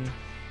down.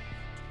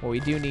 What we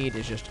do need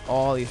is just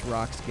all these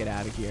rocks to get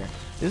out of here.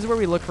 This is where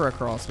we look for a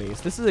crawl space.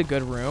 This is a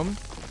good room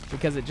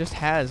because it just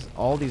has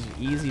all these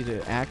easy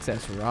to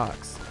access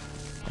rocks.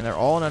 And they're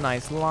all in a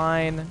nice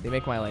line. They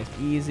make my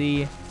life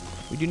easy.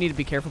 We do need to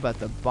be careful about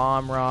the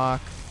bomb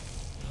rock.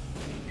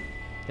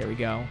 There we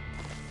go.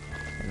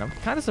 And I'm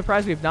kind of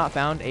surprised we've not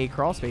found a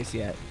crawl space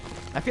yet.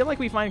 I feel like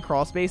we find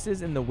crawl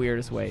spaces in the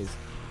weirdest ways.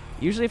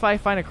 Usually if I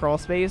find a crawl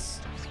space,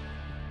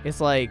 it's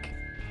like...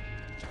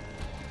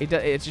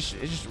 It's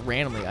just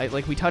randomly.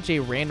 Like we touch a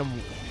random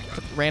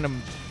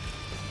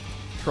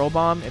troll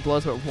bomb, it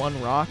blows up one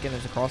rock, and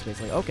there's a crawl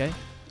space. Like, okay.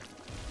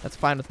 That's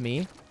fine with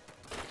me.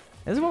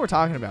 This is what we're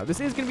talking about. This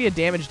is going to be a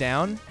damage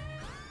down,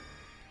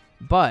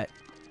 but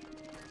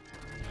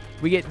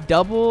we get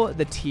double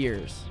the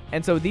tiers.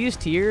 And so these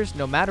tiers,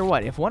 no matter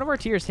what, if one of our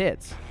tiers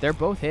hits, they're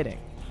both hitting.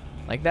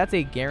 Like, that's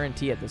a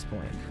guarantee at this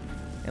point.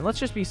 And let's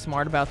just be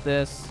smart about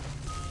this.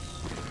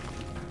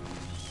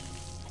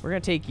 We're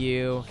going to take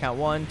you. Count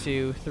 1,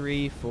 2,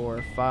 3,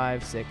 4,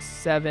 5, 6,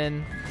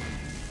 7.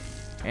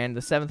 And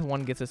the 7th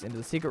one gets us into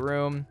the secret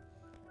room.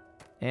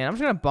 And I'm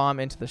just going to bomb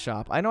into the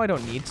shop. I know I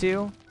don't need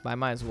to, but I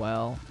might as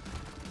well.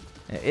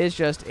 And it is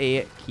just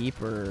a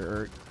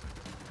keeper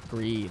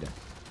greed.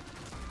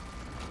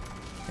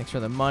 Thanks for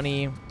the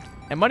money.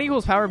 And money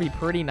equals power would be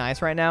pretty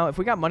nice right now. If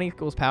we got money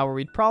equals power,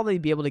 we'd probably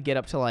be able to get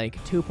up to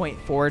like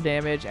 2.4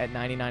 damage at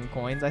 99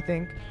 coins, I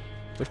think.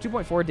 Which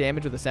 2.4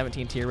 damage with a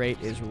 17 tier rate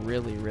is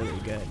really, really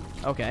good.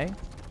 Okay.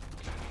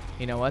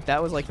 You know what?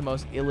 That was like the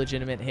most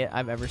illegitimate hit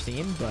I've ever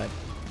seen, but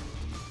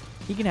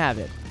he can have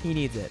it. He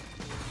needs it.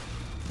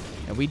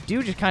 And we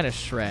do just kind of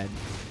shred.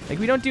 Like,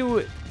 we don't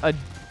do a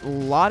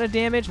lot of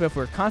damage, but if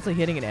we're constantly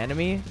hitting an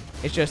enemy,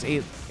 It's just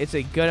it's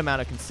a good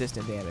amount of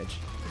consistent damage.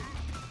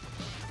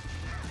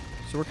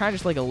 So we're kind of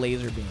just like a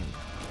laser beam.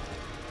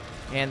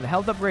 And the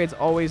health upgrade's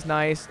always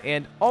nice,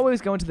 and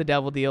always go into the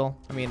devil deal.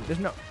 I mean,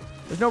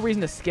 there's no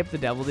reason to skip the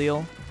devil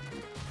deal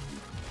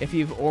if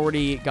you've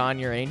already gone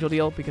your angel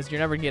deal, because you're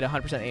never gonna get a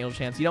 100% angel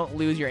chance. You don't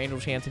lose your angel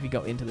chance if you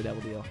go into the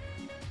devil deal.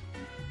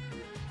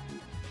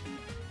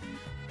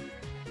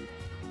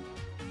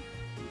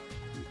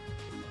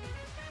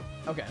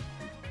 Okay.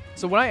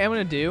 So what I am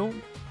gonna do,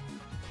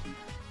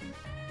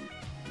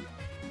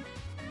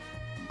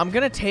 I'm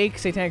gonna take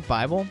Satanic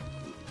Bible,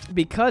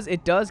 because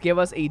it does give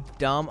us a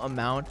dumb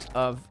amount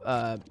of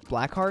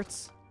black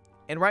hearts.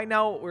 And right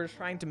now, we're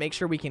trying to make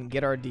sure we can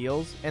get our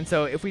deals. And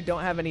so if we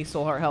don't have any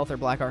soul heart health or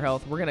black heart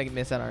health, we're going to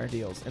miss out on our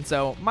deals. And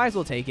so might as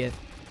well take it.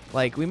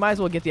 Like, we might as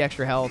well get the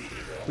extra health.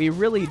 We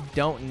really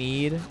don't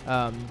need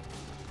the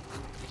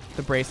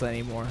bracelet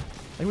anymore.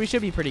 Like, we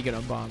should be pretty good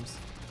on bombs.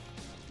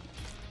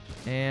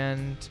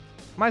 And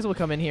might as well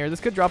come in here. This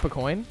could drop a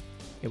coin.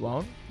 It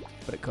won't,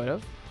 but it could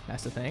have.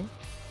 That's the thing.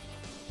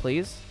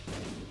 Please.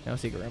 No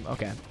secret room.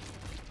 Okay.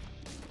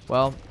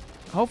 Well,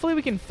 hopefully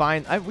we can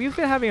find... we've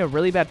been having a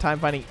really bad time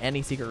finding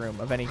any secret room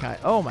of any kind.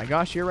 Oh my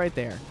gosh, you're right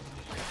there.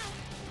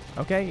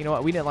 Okay, you know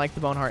what? We didn't like the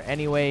bone heart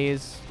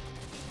anyways.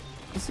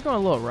 This is going a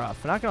little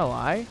rough. I'm not going to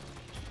lie.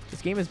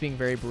 This game is being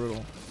very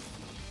brutal.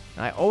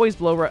 And I always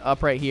blow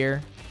up right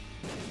here.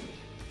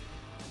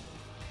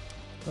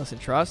 Listen,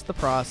 trust the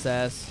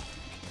process.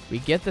 We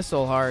get the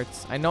soul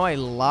hearts. I know I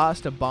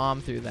lost a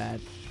bomb through that,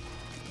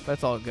 but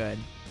it's all good.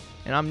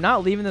 And I'm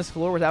not leaving this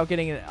floor without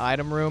getting an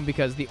item room,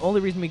 because the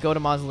only reason we go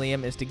to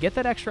Mausoleum is to get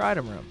that extra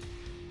item room.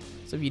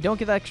 So if you don't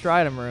get that extra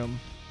item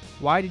room,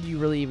 why did you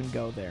really even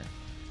go there?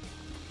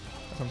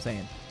 That's what I'm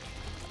saying.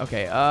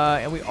 Okay,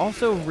 and we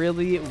also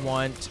really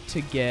want to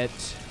get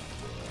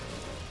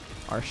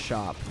our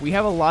shop. We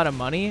have a lot of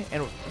money,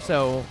 and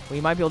so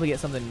we might be able to get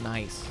something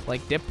nice.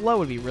 Like Diplo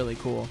would be really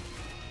cool.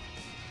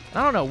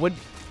 I don't know,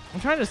 I'm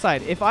trying to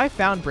decide, if I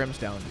found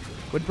Brimstone,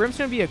 would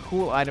Brimstone be a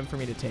cool item for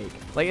me to take?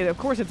 Like, of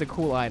course it's a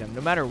cool item,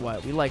 no matter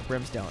what. We like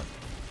Brimstone.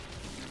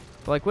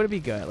 But, like, would it be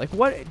good? Like,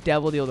 what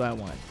devil deal do I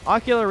want?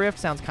 Ocular Rift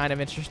sounds kind of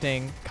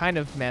interesting, kind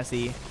of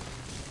messy.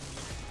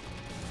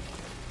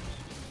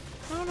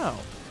 I don't know.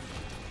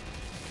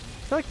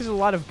 I feel like there's a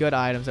lot of good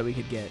items that we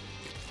could get.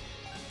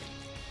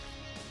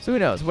 So who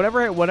knows?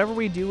 Whatever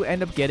we do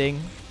end up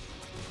getting,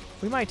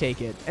 we might take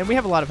it. And we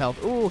have a lot of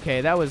health. Ooh, okay,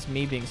 that was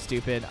me being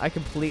stupid. I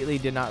completely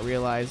did not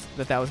realize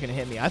that was going to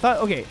hit me. I thought,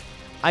 okay,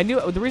 I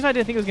knew the reason I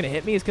didn't think it was going to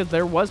hit me is because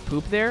there was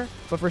poop there,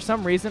 but for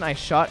some reason I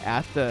shot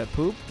at the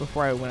poop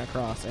before I went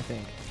across, I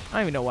think. I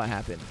don't even know what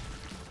happened.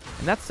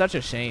 And that's such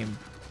a shame.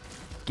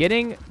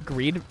 Getting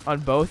greed on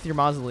both your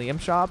Mausoleum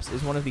shops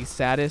is one of the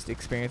saddest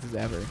experiences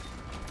ever. And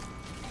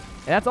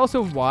that's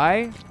also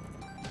why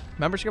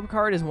membership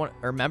card is one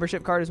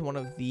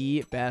of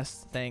the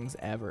best things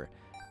ever.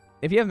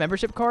 If you have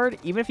membership card,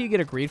 even if you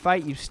get a greed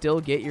fight, you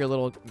still get your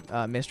little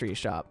mystery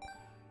shop.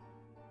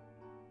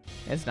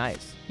 It's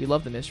nice. We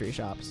love the mystery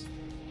shops.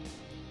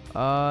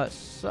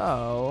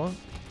 So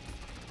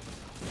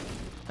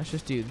let's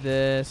just do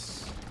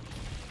this.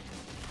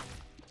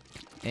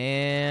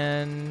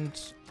 And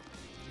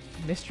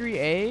mystery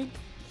egg.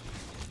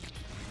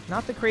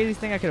 Not the craziest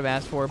thing I could have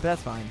asked for, but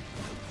that's fine.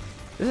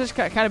 This has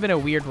kind of been a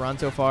weird run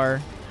so far.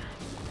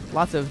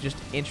 Lots of just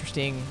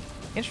interesting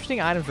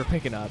items we're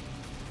picking up.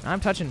 I'm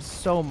touching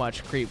so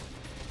much creep.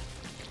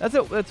 That's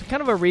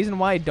kind of a reason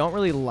why I don't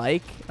really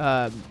like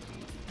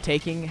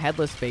taking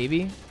Headless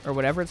Baby, or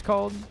whatever it's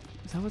called.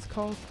 Is that what it's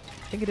called?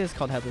 I think it is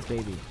called Headless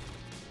Baby.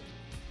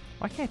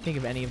 Why can't I think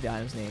of any of the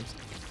items' names?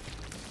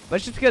 But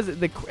it's just because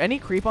any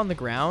creep on the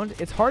ground,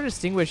 it's hard to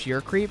distinguish your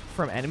creep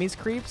from enemies'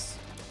 creeps.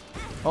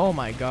 Oh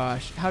my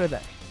gosh. How did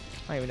that...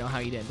 I don't even know how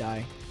you didn't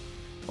die.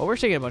 Well, we're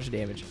taking a bunch of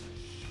damage.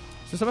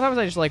 So sometimes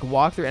I just like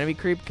walk through enemy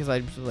creep because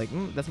I'm just like,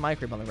 that's my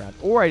creep on the ground.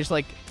 Or I just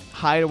like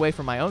hide away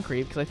from my own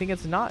creep because I think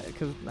it's not,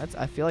 because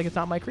I feel like it's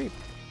not my creep.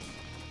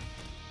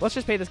 Let's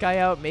just pay this guy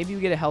out. Maybe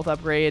we get a health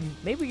upgrade.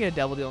 Maybe we get a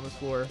devil deal on this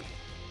floor.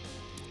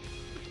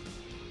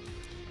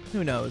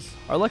 Who knows?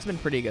 Our luck's been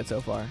pretty good so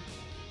far.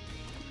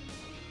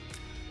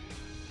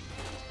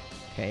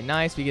 Okay,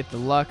 nice. We get the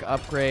luck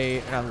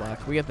upgrade. Not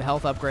luck. We get the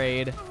health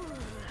upgrade.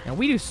 And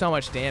we do so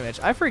much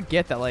damage. I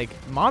forget that, like,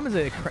 Mom is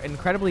an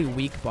incredibly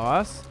weak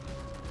boss.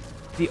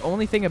 The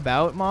only thing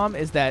about Mom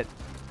is that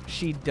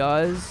she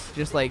does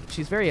just, like,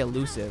 she's very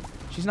elusive.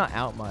 She's not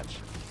out much.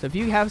 So if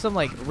you have some,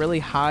 like, really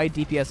high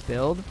DPS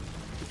build,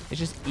 it's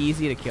just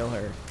easy to kill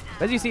her.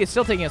 But as you see, it's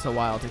still taking us a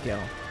while to kill.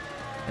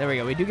 There we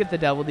go. We do get the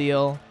devil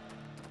deal.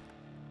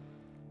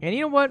 And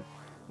you know what?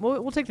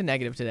 We'll take the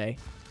negative today.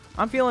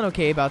 I'm feeling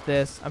okay about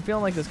this. I'm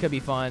feeling like this could be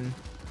fun.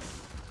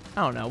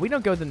 I don't know. We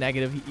don't go with the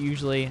negative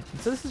usually.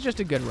 So this is just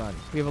a good run.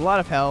 We have a lot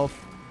of health.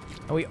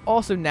 And we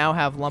also now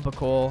have Lump of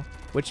Coal,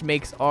 which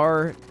makes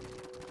our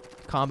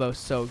combo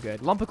so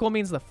good. Lump of Coal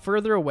means the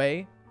further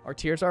away our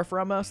tiers are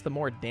from us, the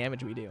more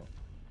damage we do.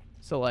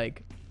 So,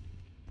 like,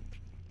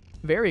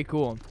 very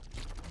cool.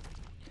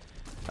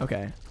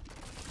 Okay.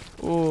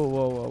 Ooh,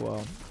 whoa, whoa,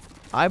 whoa.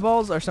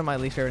 Eyeballs are some of my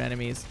least favorite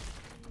enemies.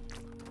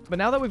 But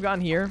now that we've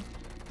gotten here,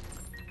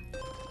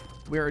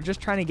 we're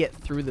just trying to get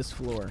through this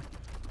floor.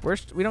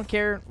 We don't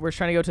care. We're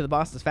trying to go to the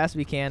boss as fast as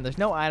we can. There's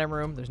no item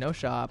room. There's no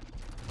shop.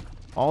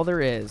 All there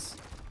is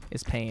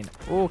pain.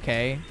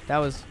 Okay, that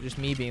was just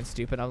me being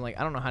stupid. I'm like,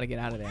 I don't know how to get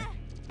out of there.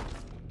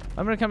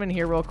 I'm going to come in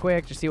here real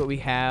quick to see what we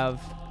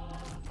have.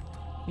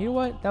 You know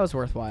what? That was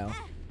worthwhile.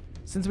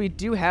 Since we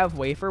do have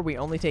wafer, we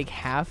only take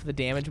half the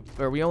damage,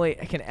 or we only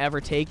can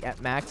ever take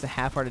at max a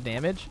half heart of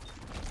damage.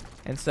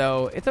 And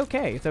so it's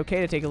okay. It's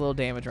okay to take a little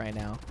damage right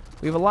now.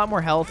 We have a lot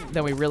more health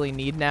than we really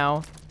need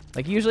now.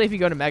 Like usually if you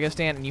go to Mega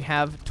Stand and you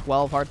have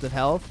 12 hearts of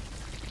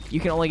health, you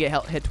can only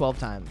get hit 12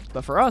 times.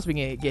 But for us, we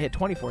can get hit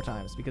 24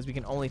 times because we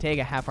can only take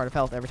a half heart of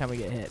health every time we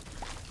get hit.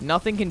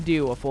 Nothing can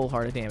do a full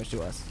heart of damage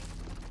to us.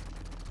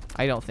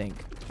 I don't think.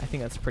 I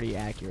think that's pretty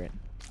accurate.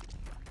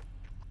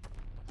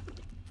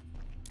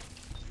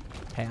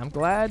 Okay, I'm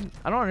glad.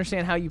 I don't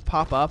understand how you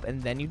pop up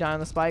and then you die on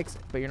the spikes,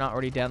 but you're not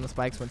already dead on the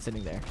spikes when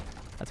sitting there.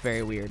 That's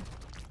very weird.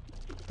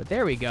 But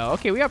there we go.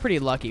 Okay, we got pretty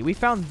lucky. We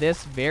found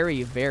this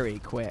very, very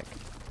quick.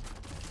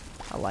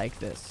 I like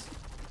this.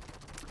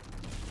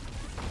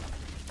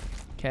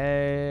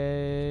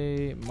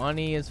 Okay,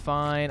 money is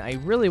fine. I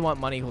really want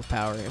money equals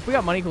power. If we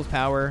got money equals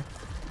power,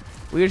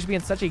 we would just be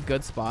in such a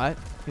good spot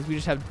because we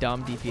just have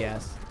dumb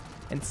DPS.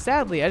 And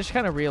sadly, I just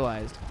kind of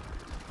realized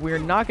we're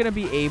not going to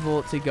be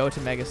able to go to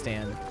Mega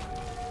Stand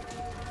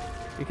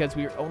because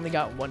we only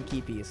got one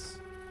key piece.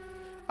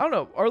 I don't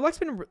know. Our luck's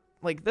been,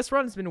 like, this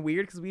run's been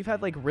weird because we've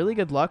had, like, really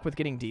good luck with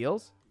getting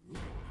deals,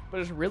 but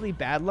it's really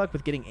bad luck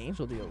with getting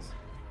angel deals.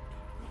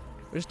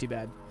 Which is too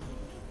bad.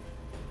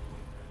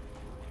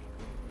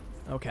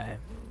 Okay.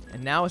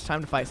 And now it's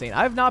time to fight Satan.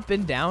 I've not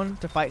been down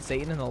to fight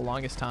Satan in the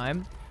longest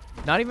time.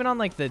 Not even on,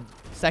 like, the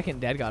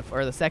second Dead God,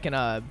 or the second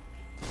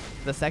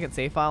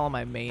save file on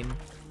my main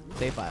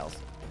save files.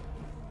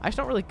 I just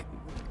don't really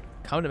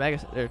come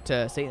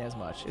to Satan as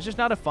much. It's just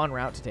not a fun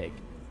route to take.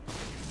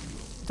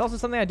 It's also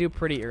something I do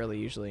pretty early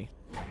usually.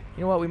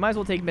 You know what? We might as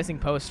well take missing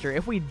poster.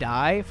 If we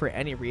die for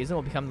any reason,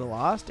 we'll become the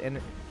lost. And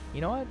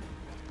you know what?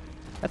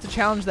 That's a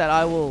challenge that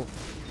I will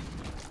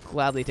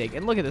gladly take.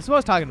 And look at this. What I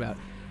was talking about.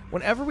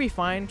 Whenever we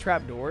find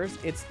trapdoors,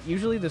 it's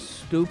usually the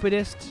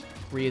stupidest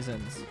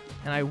reasons.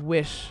 And I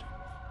wish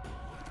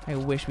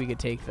we could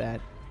take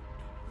that.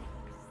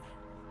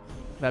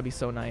 That'd be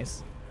so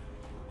nice.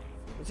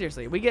 But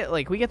seriously, we get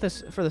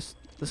this for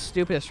the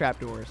stupidest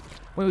trapdoors.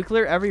 When we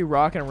clear every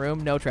rock in a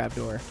room, no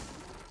trapdoor.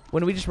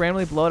 When we just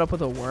randomly blow it up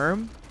with a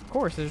worm, of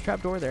course, there's a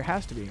trapdoor. There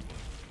has to be.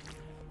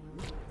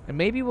 And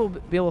maybe we'll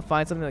be able to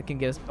find something that can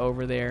get us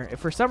over there. If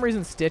for some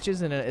reason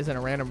Stitches is in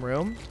a random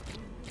room,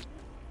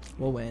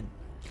 we'll win.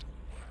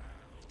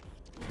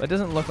 But it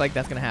doesn't look like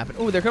that's going to happen.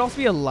 Oh, there could also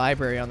be a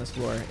library on this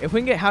floor. If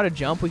we can get how to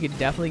jump, we could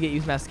definitely get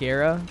Use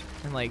Mascara.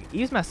 And, like,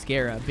 Use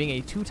Mascara being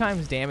a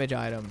 2x damage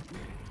item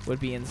would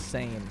be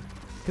insane.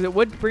 Because it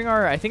would bring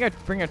our, I think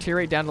I'd bring our tier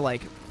rate down to,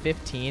 like,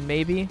 15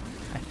 maybe.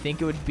 I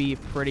think it would be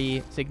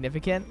pretty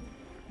significant.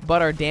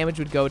 But our damage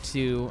would go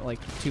to,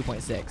 like,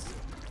 2.6.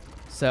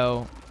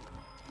 So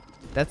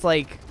that's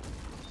a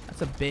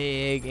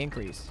big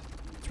increase.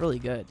 It's really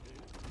good.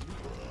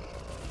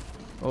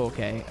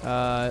 Okay,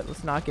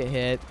 let's not get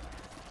hit.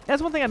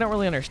 That's one thing I don't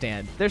really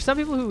understand. There's some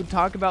people who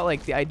talk about,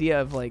 like, the idea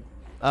of, like,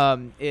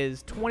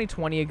 is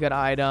 2020 a good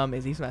item?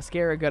 Is Use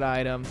Mascara a good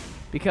item?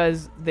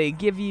 Because they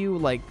give you,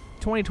 like,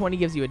 2020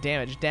 gives you a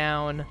damage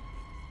down,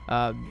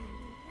 but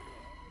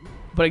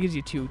it gives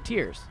you 2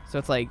 tiers. So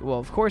it's like, well,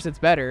 of course it's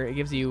better. It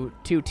gives you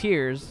 2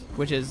 tiers,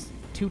 which is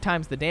 2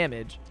 times the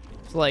damage.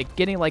 So, like,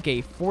 getting, like,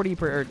 a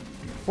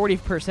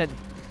 40%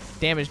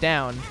 damage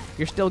down,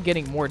 you're still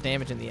getting more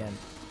damage in the end.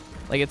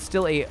 Like, it's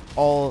still a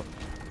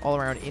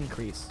all-around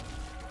increase.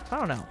 I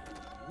don't know.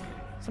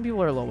 Some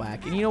people are a little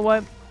whack. And you know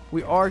what?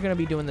 We are going to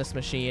be doing this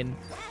machine.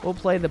 We'll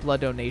play the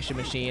blood donation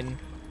machine.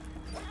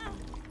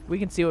 We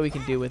can see what we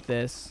can do with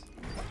this.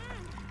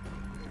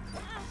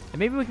 And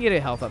maybe we can get a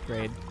health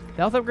upgrade. The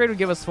health upgrade would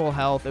give us full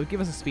health. It would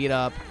give us a speed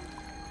up.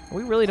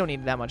 We really don't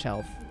need that much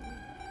health.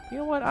 You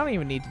know what? I don't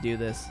even need to do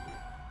this.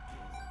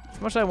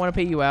 As much as I want to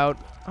pay you out,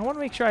 I want to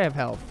make sure I have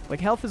health.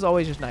 Like, health is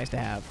always just nice to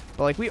have.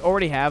 But, like, we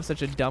already have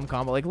such a dumb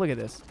combo. Like, look at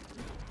this.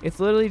 It's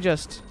literally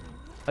just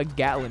a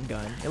Gatling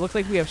gun. It looks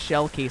like we have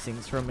shell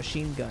casings for a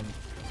machine gun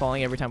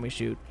falling every time we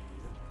shoot.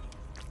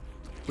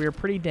 We are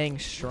pretty dang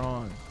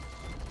strong.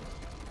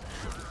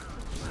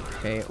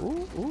 Okay.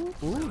 Ooh, ooh,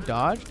 ooh.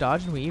 Dodge,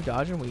 dodge and weave,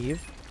 dodge and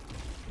weave.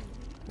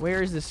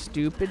 Where is this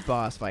stupid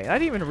boss fight? I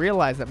didn't even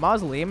realize that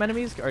Mausoleum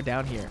enemies are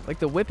down here. Like,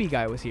 the Whippy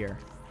guy was here.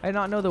 I did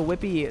not know the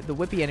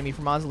Whippy enemy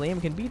from Mausoleum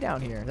can be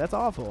down here. That's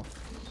awful.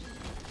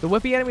 The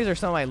Whippy enemies are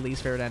some of my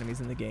least favorite enemies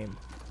in the game.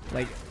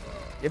 Like,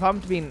 if I'm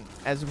being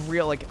as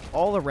real, like,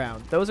 all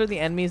around, those are the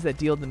enemies that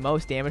deal the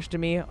most damage to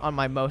me on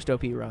my most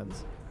OP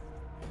runs.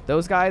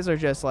 Those guys are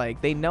just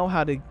like, they know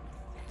how to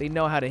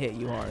hit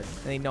you hard,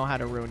 and they know how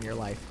to ruin your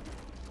life.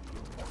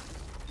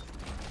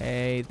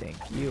 Okay, thank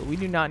you. We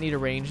do not need a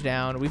range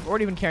down. We've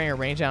already been carrying a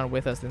range down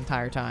with us the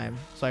entire time,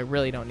 so I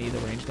really don't need the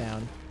range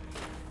down.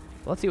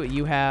 Let's see what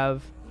you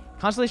have.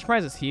 Constellation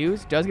Prize is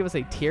huge. Does give us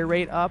a tier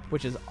rate up,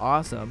 which is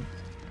awesome.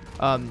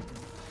 And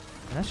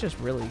that's just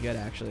really good,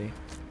 actually.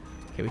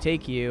 Okay, we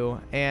take you.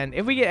 And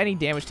if we get any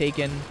damage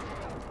taken,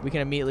 we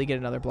can immediately get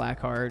another black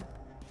heart.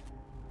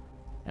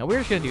 And we're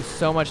just going to do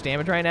so much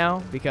damage right now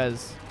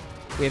because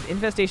we have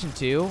Infestation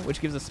 2,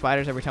 which gives us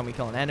spiders every time we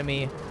kill an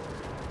enemy.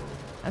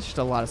 That's just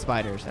a lot of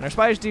spiders. And our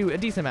spiders do a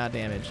decent amount of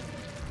damage.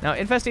 Now,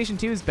 Infestation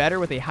 2 is better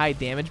with a high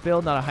damage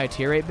build, not a high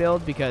tier rate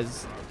build,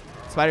 because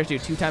spiders do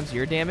 2 times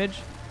your damage.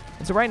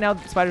 And so right now,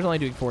 the spider's only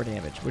doing 4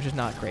 damage, which is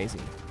not crazy.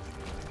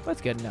 But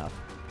it's good enough.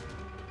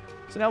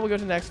 So now we'll go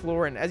to the next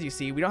floor, and as you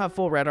see, we don't have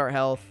full red heart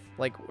health.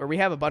 Like, or we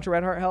have a bunch of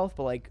red heart health,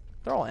 but, like,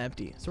 they're all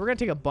empty. So we're going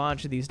to take a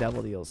bunch of these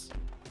devil deals.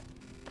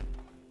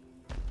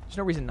 There's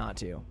no reason not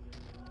to.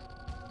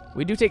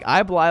 We do take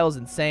Eye Belial's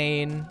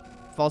insane.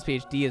 False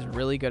PhD is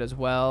really good as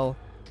well.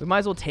 We might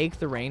as well take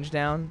the range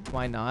down.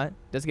 Why not?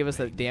 Does give us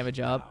the damage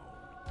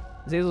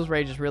up. Azazel's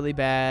Rage is really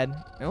bad.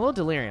 And a little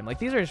Delirium. Like,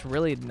 these are just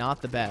really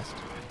not the best.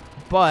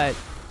 But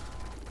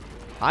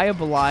Eye of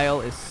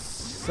Belial is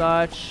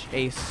such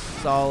a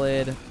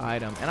solid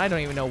item. And I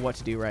don't even know what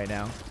to do right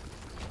now.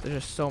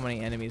 There's just so many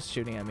enemies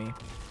shooting at me.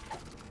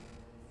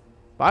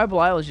 But Eye of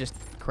Belial is just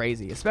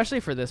crazy. Especially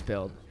for this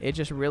build. It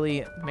just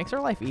really makes our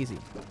life easy.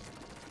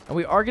 And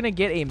we are going to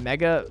get a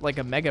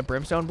mega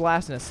brimstone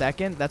blast in a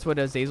second. That's what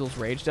Azazel's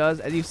Rage does.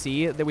 As you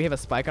see, that we have a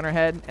spike on our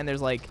head, and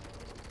there's like,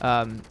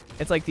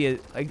 it's like the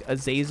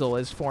Azazel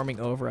is forming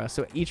over us.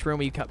 So each room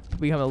we become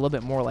a little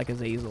bit more like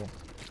Azazel.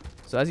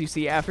 So as you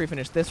see, after we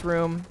finish this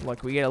room,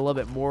 look, we get a little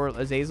bit more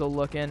Azazel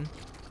looking.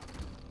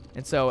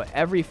 And so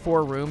every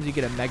 4 rooms, you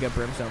get a mega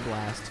brimstone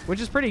blast,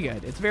 which is pretty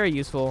good. It's very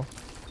useful.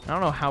 I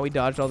don't know how we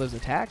dodged all those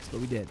attacks,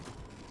 but we did.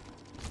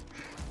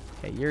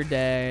 Okay, you're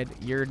dead.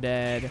 You're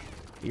dead.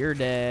 You're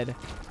dead.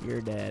 You're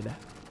dead.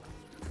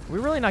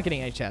 We're really not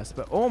getting any chests,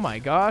 but oh my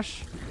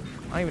gosh.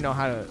 I don't even know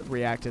how to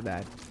react to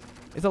that.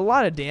 It's a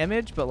lot of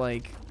damage, but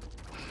like,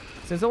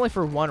 since it's only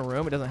for 1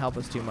 room, it doesn't help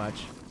us too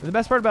much. But the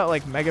best part about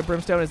like Mega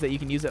Brimstone is that you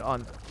can use it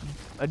on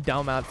a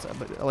dumb amounts,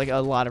 like a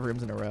lot of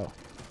rooms in a row.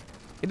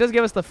 It does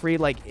give us the free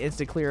like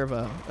instant clear of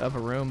a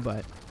room,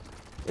 but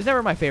it's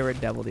never my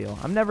favorite devil deal.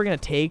 I'm never gonna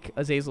take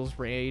Azazel's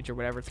Rage or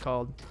whatever it's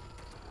called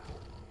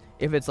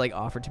if it's like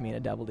offered to me in a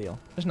devil deal.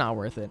 It's not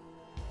worth it.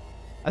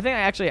 I think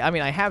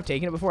I have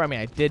taken it before. I mean,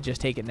 I did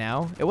just take it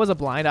now. It was a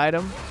blind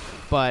item,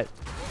 but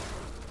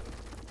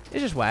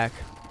it's just whack.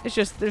 It's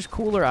just, there's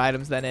cooler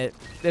items than it.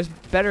 There's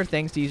better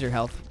things to use your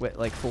health with,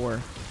 like, for.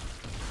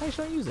 I just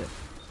don't use it.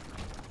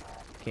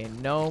 Okay,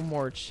 no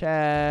more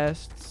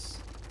chests.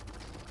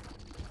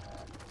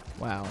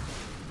 Wow.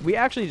 We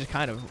actually just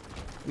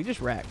we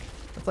just wreck.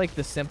 That's like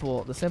the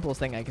simplest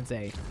thing I can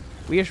say.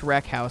 We just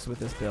wreck house with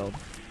this build.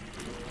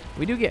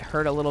 We do get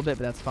hurt a little bit,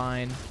 but that's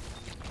fine.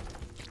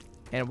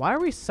 And why are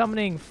we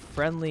summoning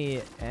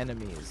friendly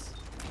enemies?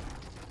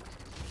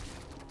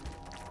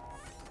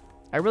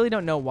 I really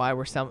don't know why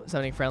we're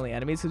summoning friendly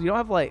enemies, because we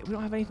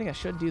don't have anything that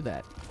should do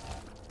that.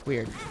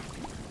 Weird.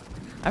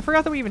 I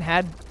forgot that we even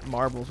had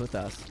marbles with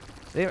us.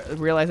 They didn't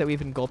realize that we've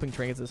been gulping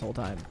trinkets this whole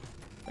time.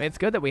 I mean, it's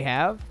good that we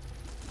have.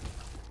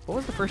 What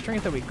was the first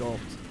trinket that we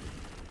gulped?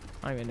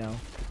 I don't even know.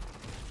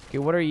 Okay,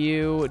 what are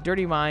you?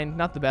 Dirty Mind,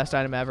 not the best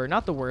item ever,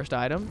 not the worst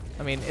item.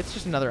 I mean, it's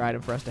just another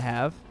item for us to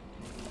have.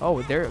 Oh,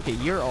 okay,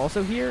 you're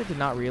also here? Did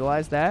not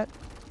realize that.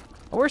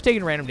 Oh, we're just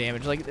taking random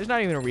damage. Like, there's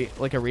not even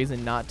a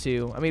reason not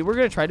to. I mean, we're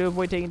going to try to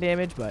avoid taking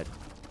damage, but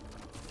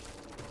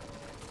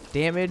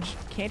damage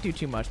can't do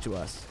too much to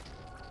us.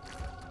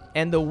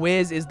 And the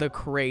Wiz is the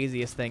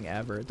craziest thing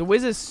ever. The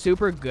Wiz is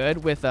super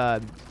good with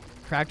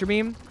Tractor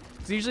Beam,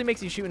 because it usually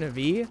makes you shoot in a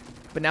V,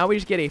 but now we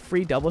just get a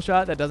free double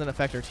shot that doesn't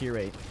affect our tier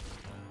rate.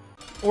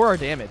 Or our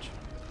damage.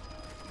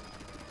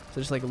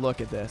 So just, like,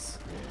 look at this.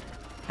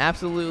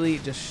 Absolutely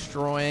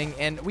destroying.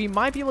 And we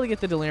might be able to get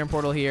the Delirium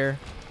Portal here.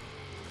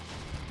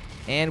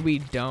 And we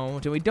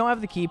don't. And we don't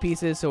have the key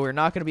pieces, so we're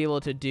not going to be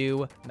able to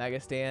do Mega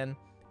Stan.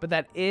 But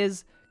that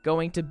is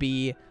going to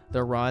be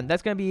the run.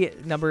 That's going to be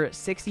number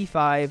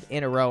 65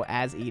 in a row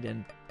as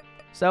Eden.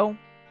 So,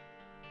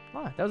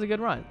 that was a good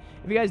run.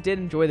 If you guys did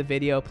enjoy the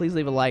video, please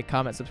leave a like,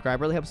 comment, subscribe.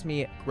 It really helps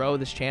me grow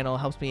this channel. It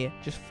helps me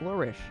just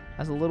flourish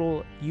as a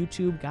little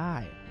YouTube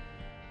guy.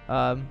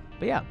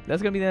 But yeah,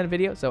 that's going to be the end of the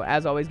video. So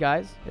as always,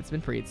 guys, it's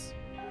been Priets.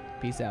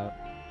 Peace out.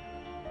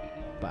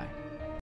 Bye.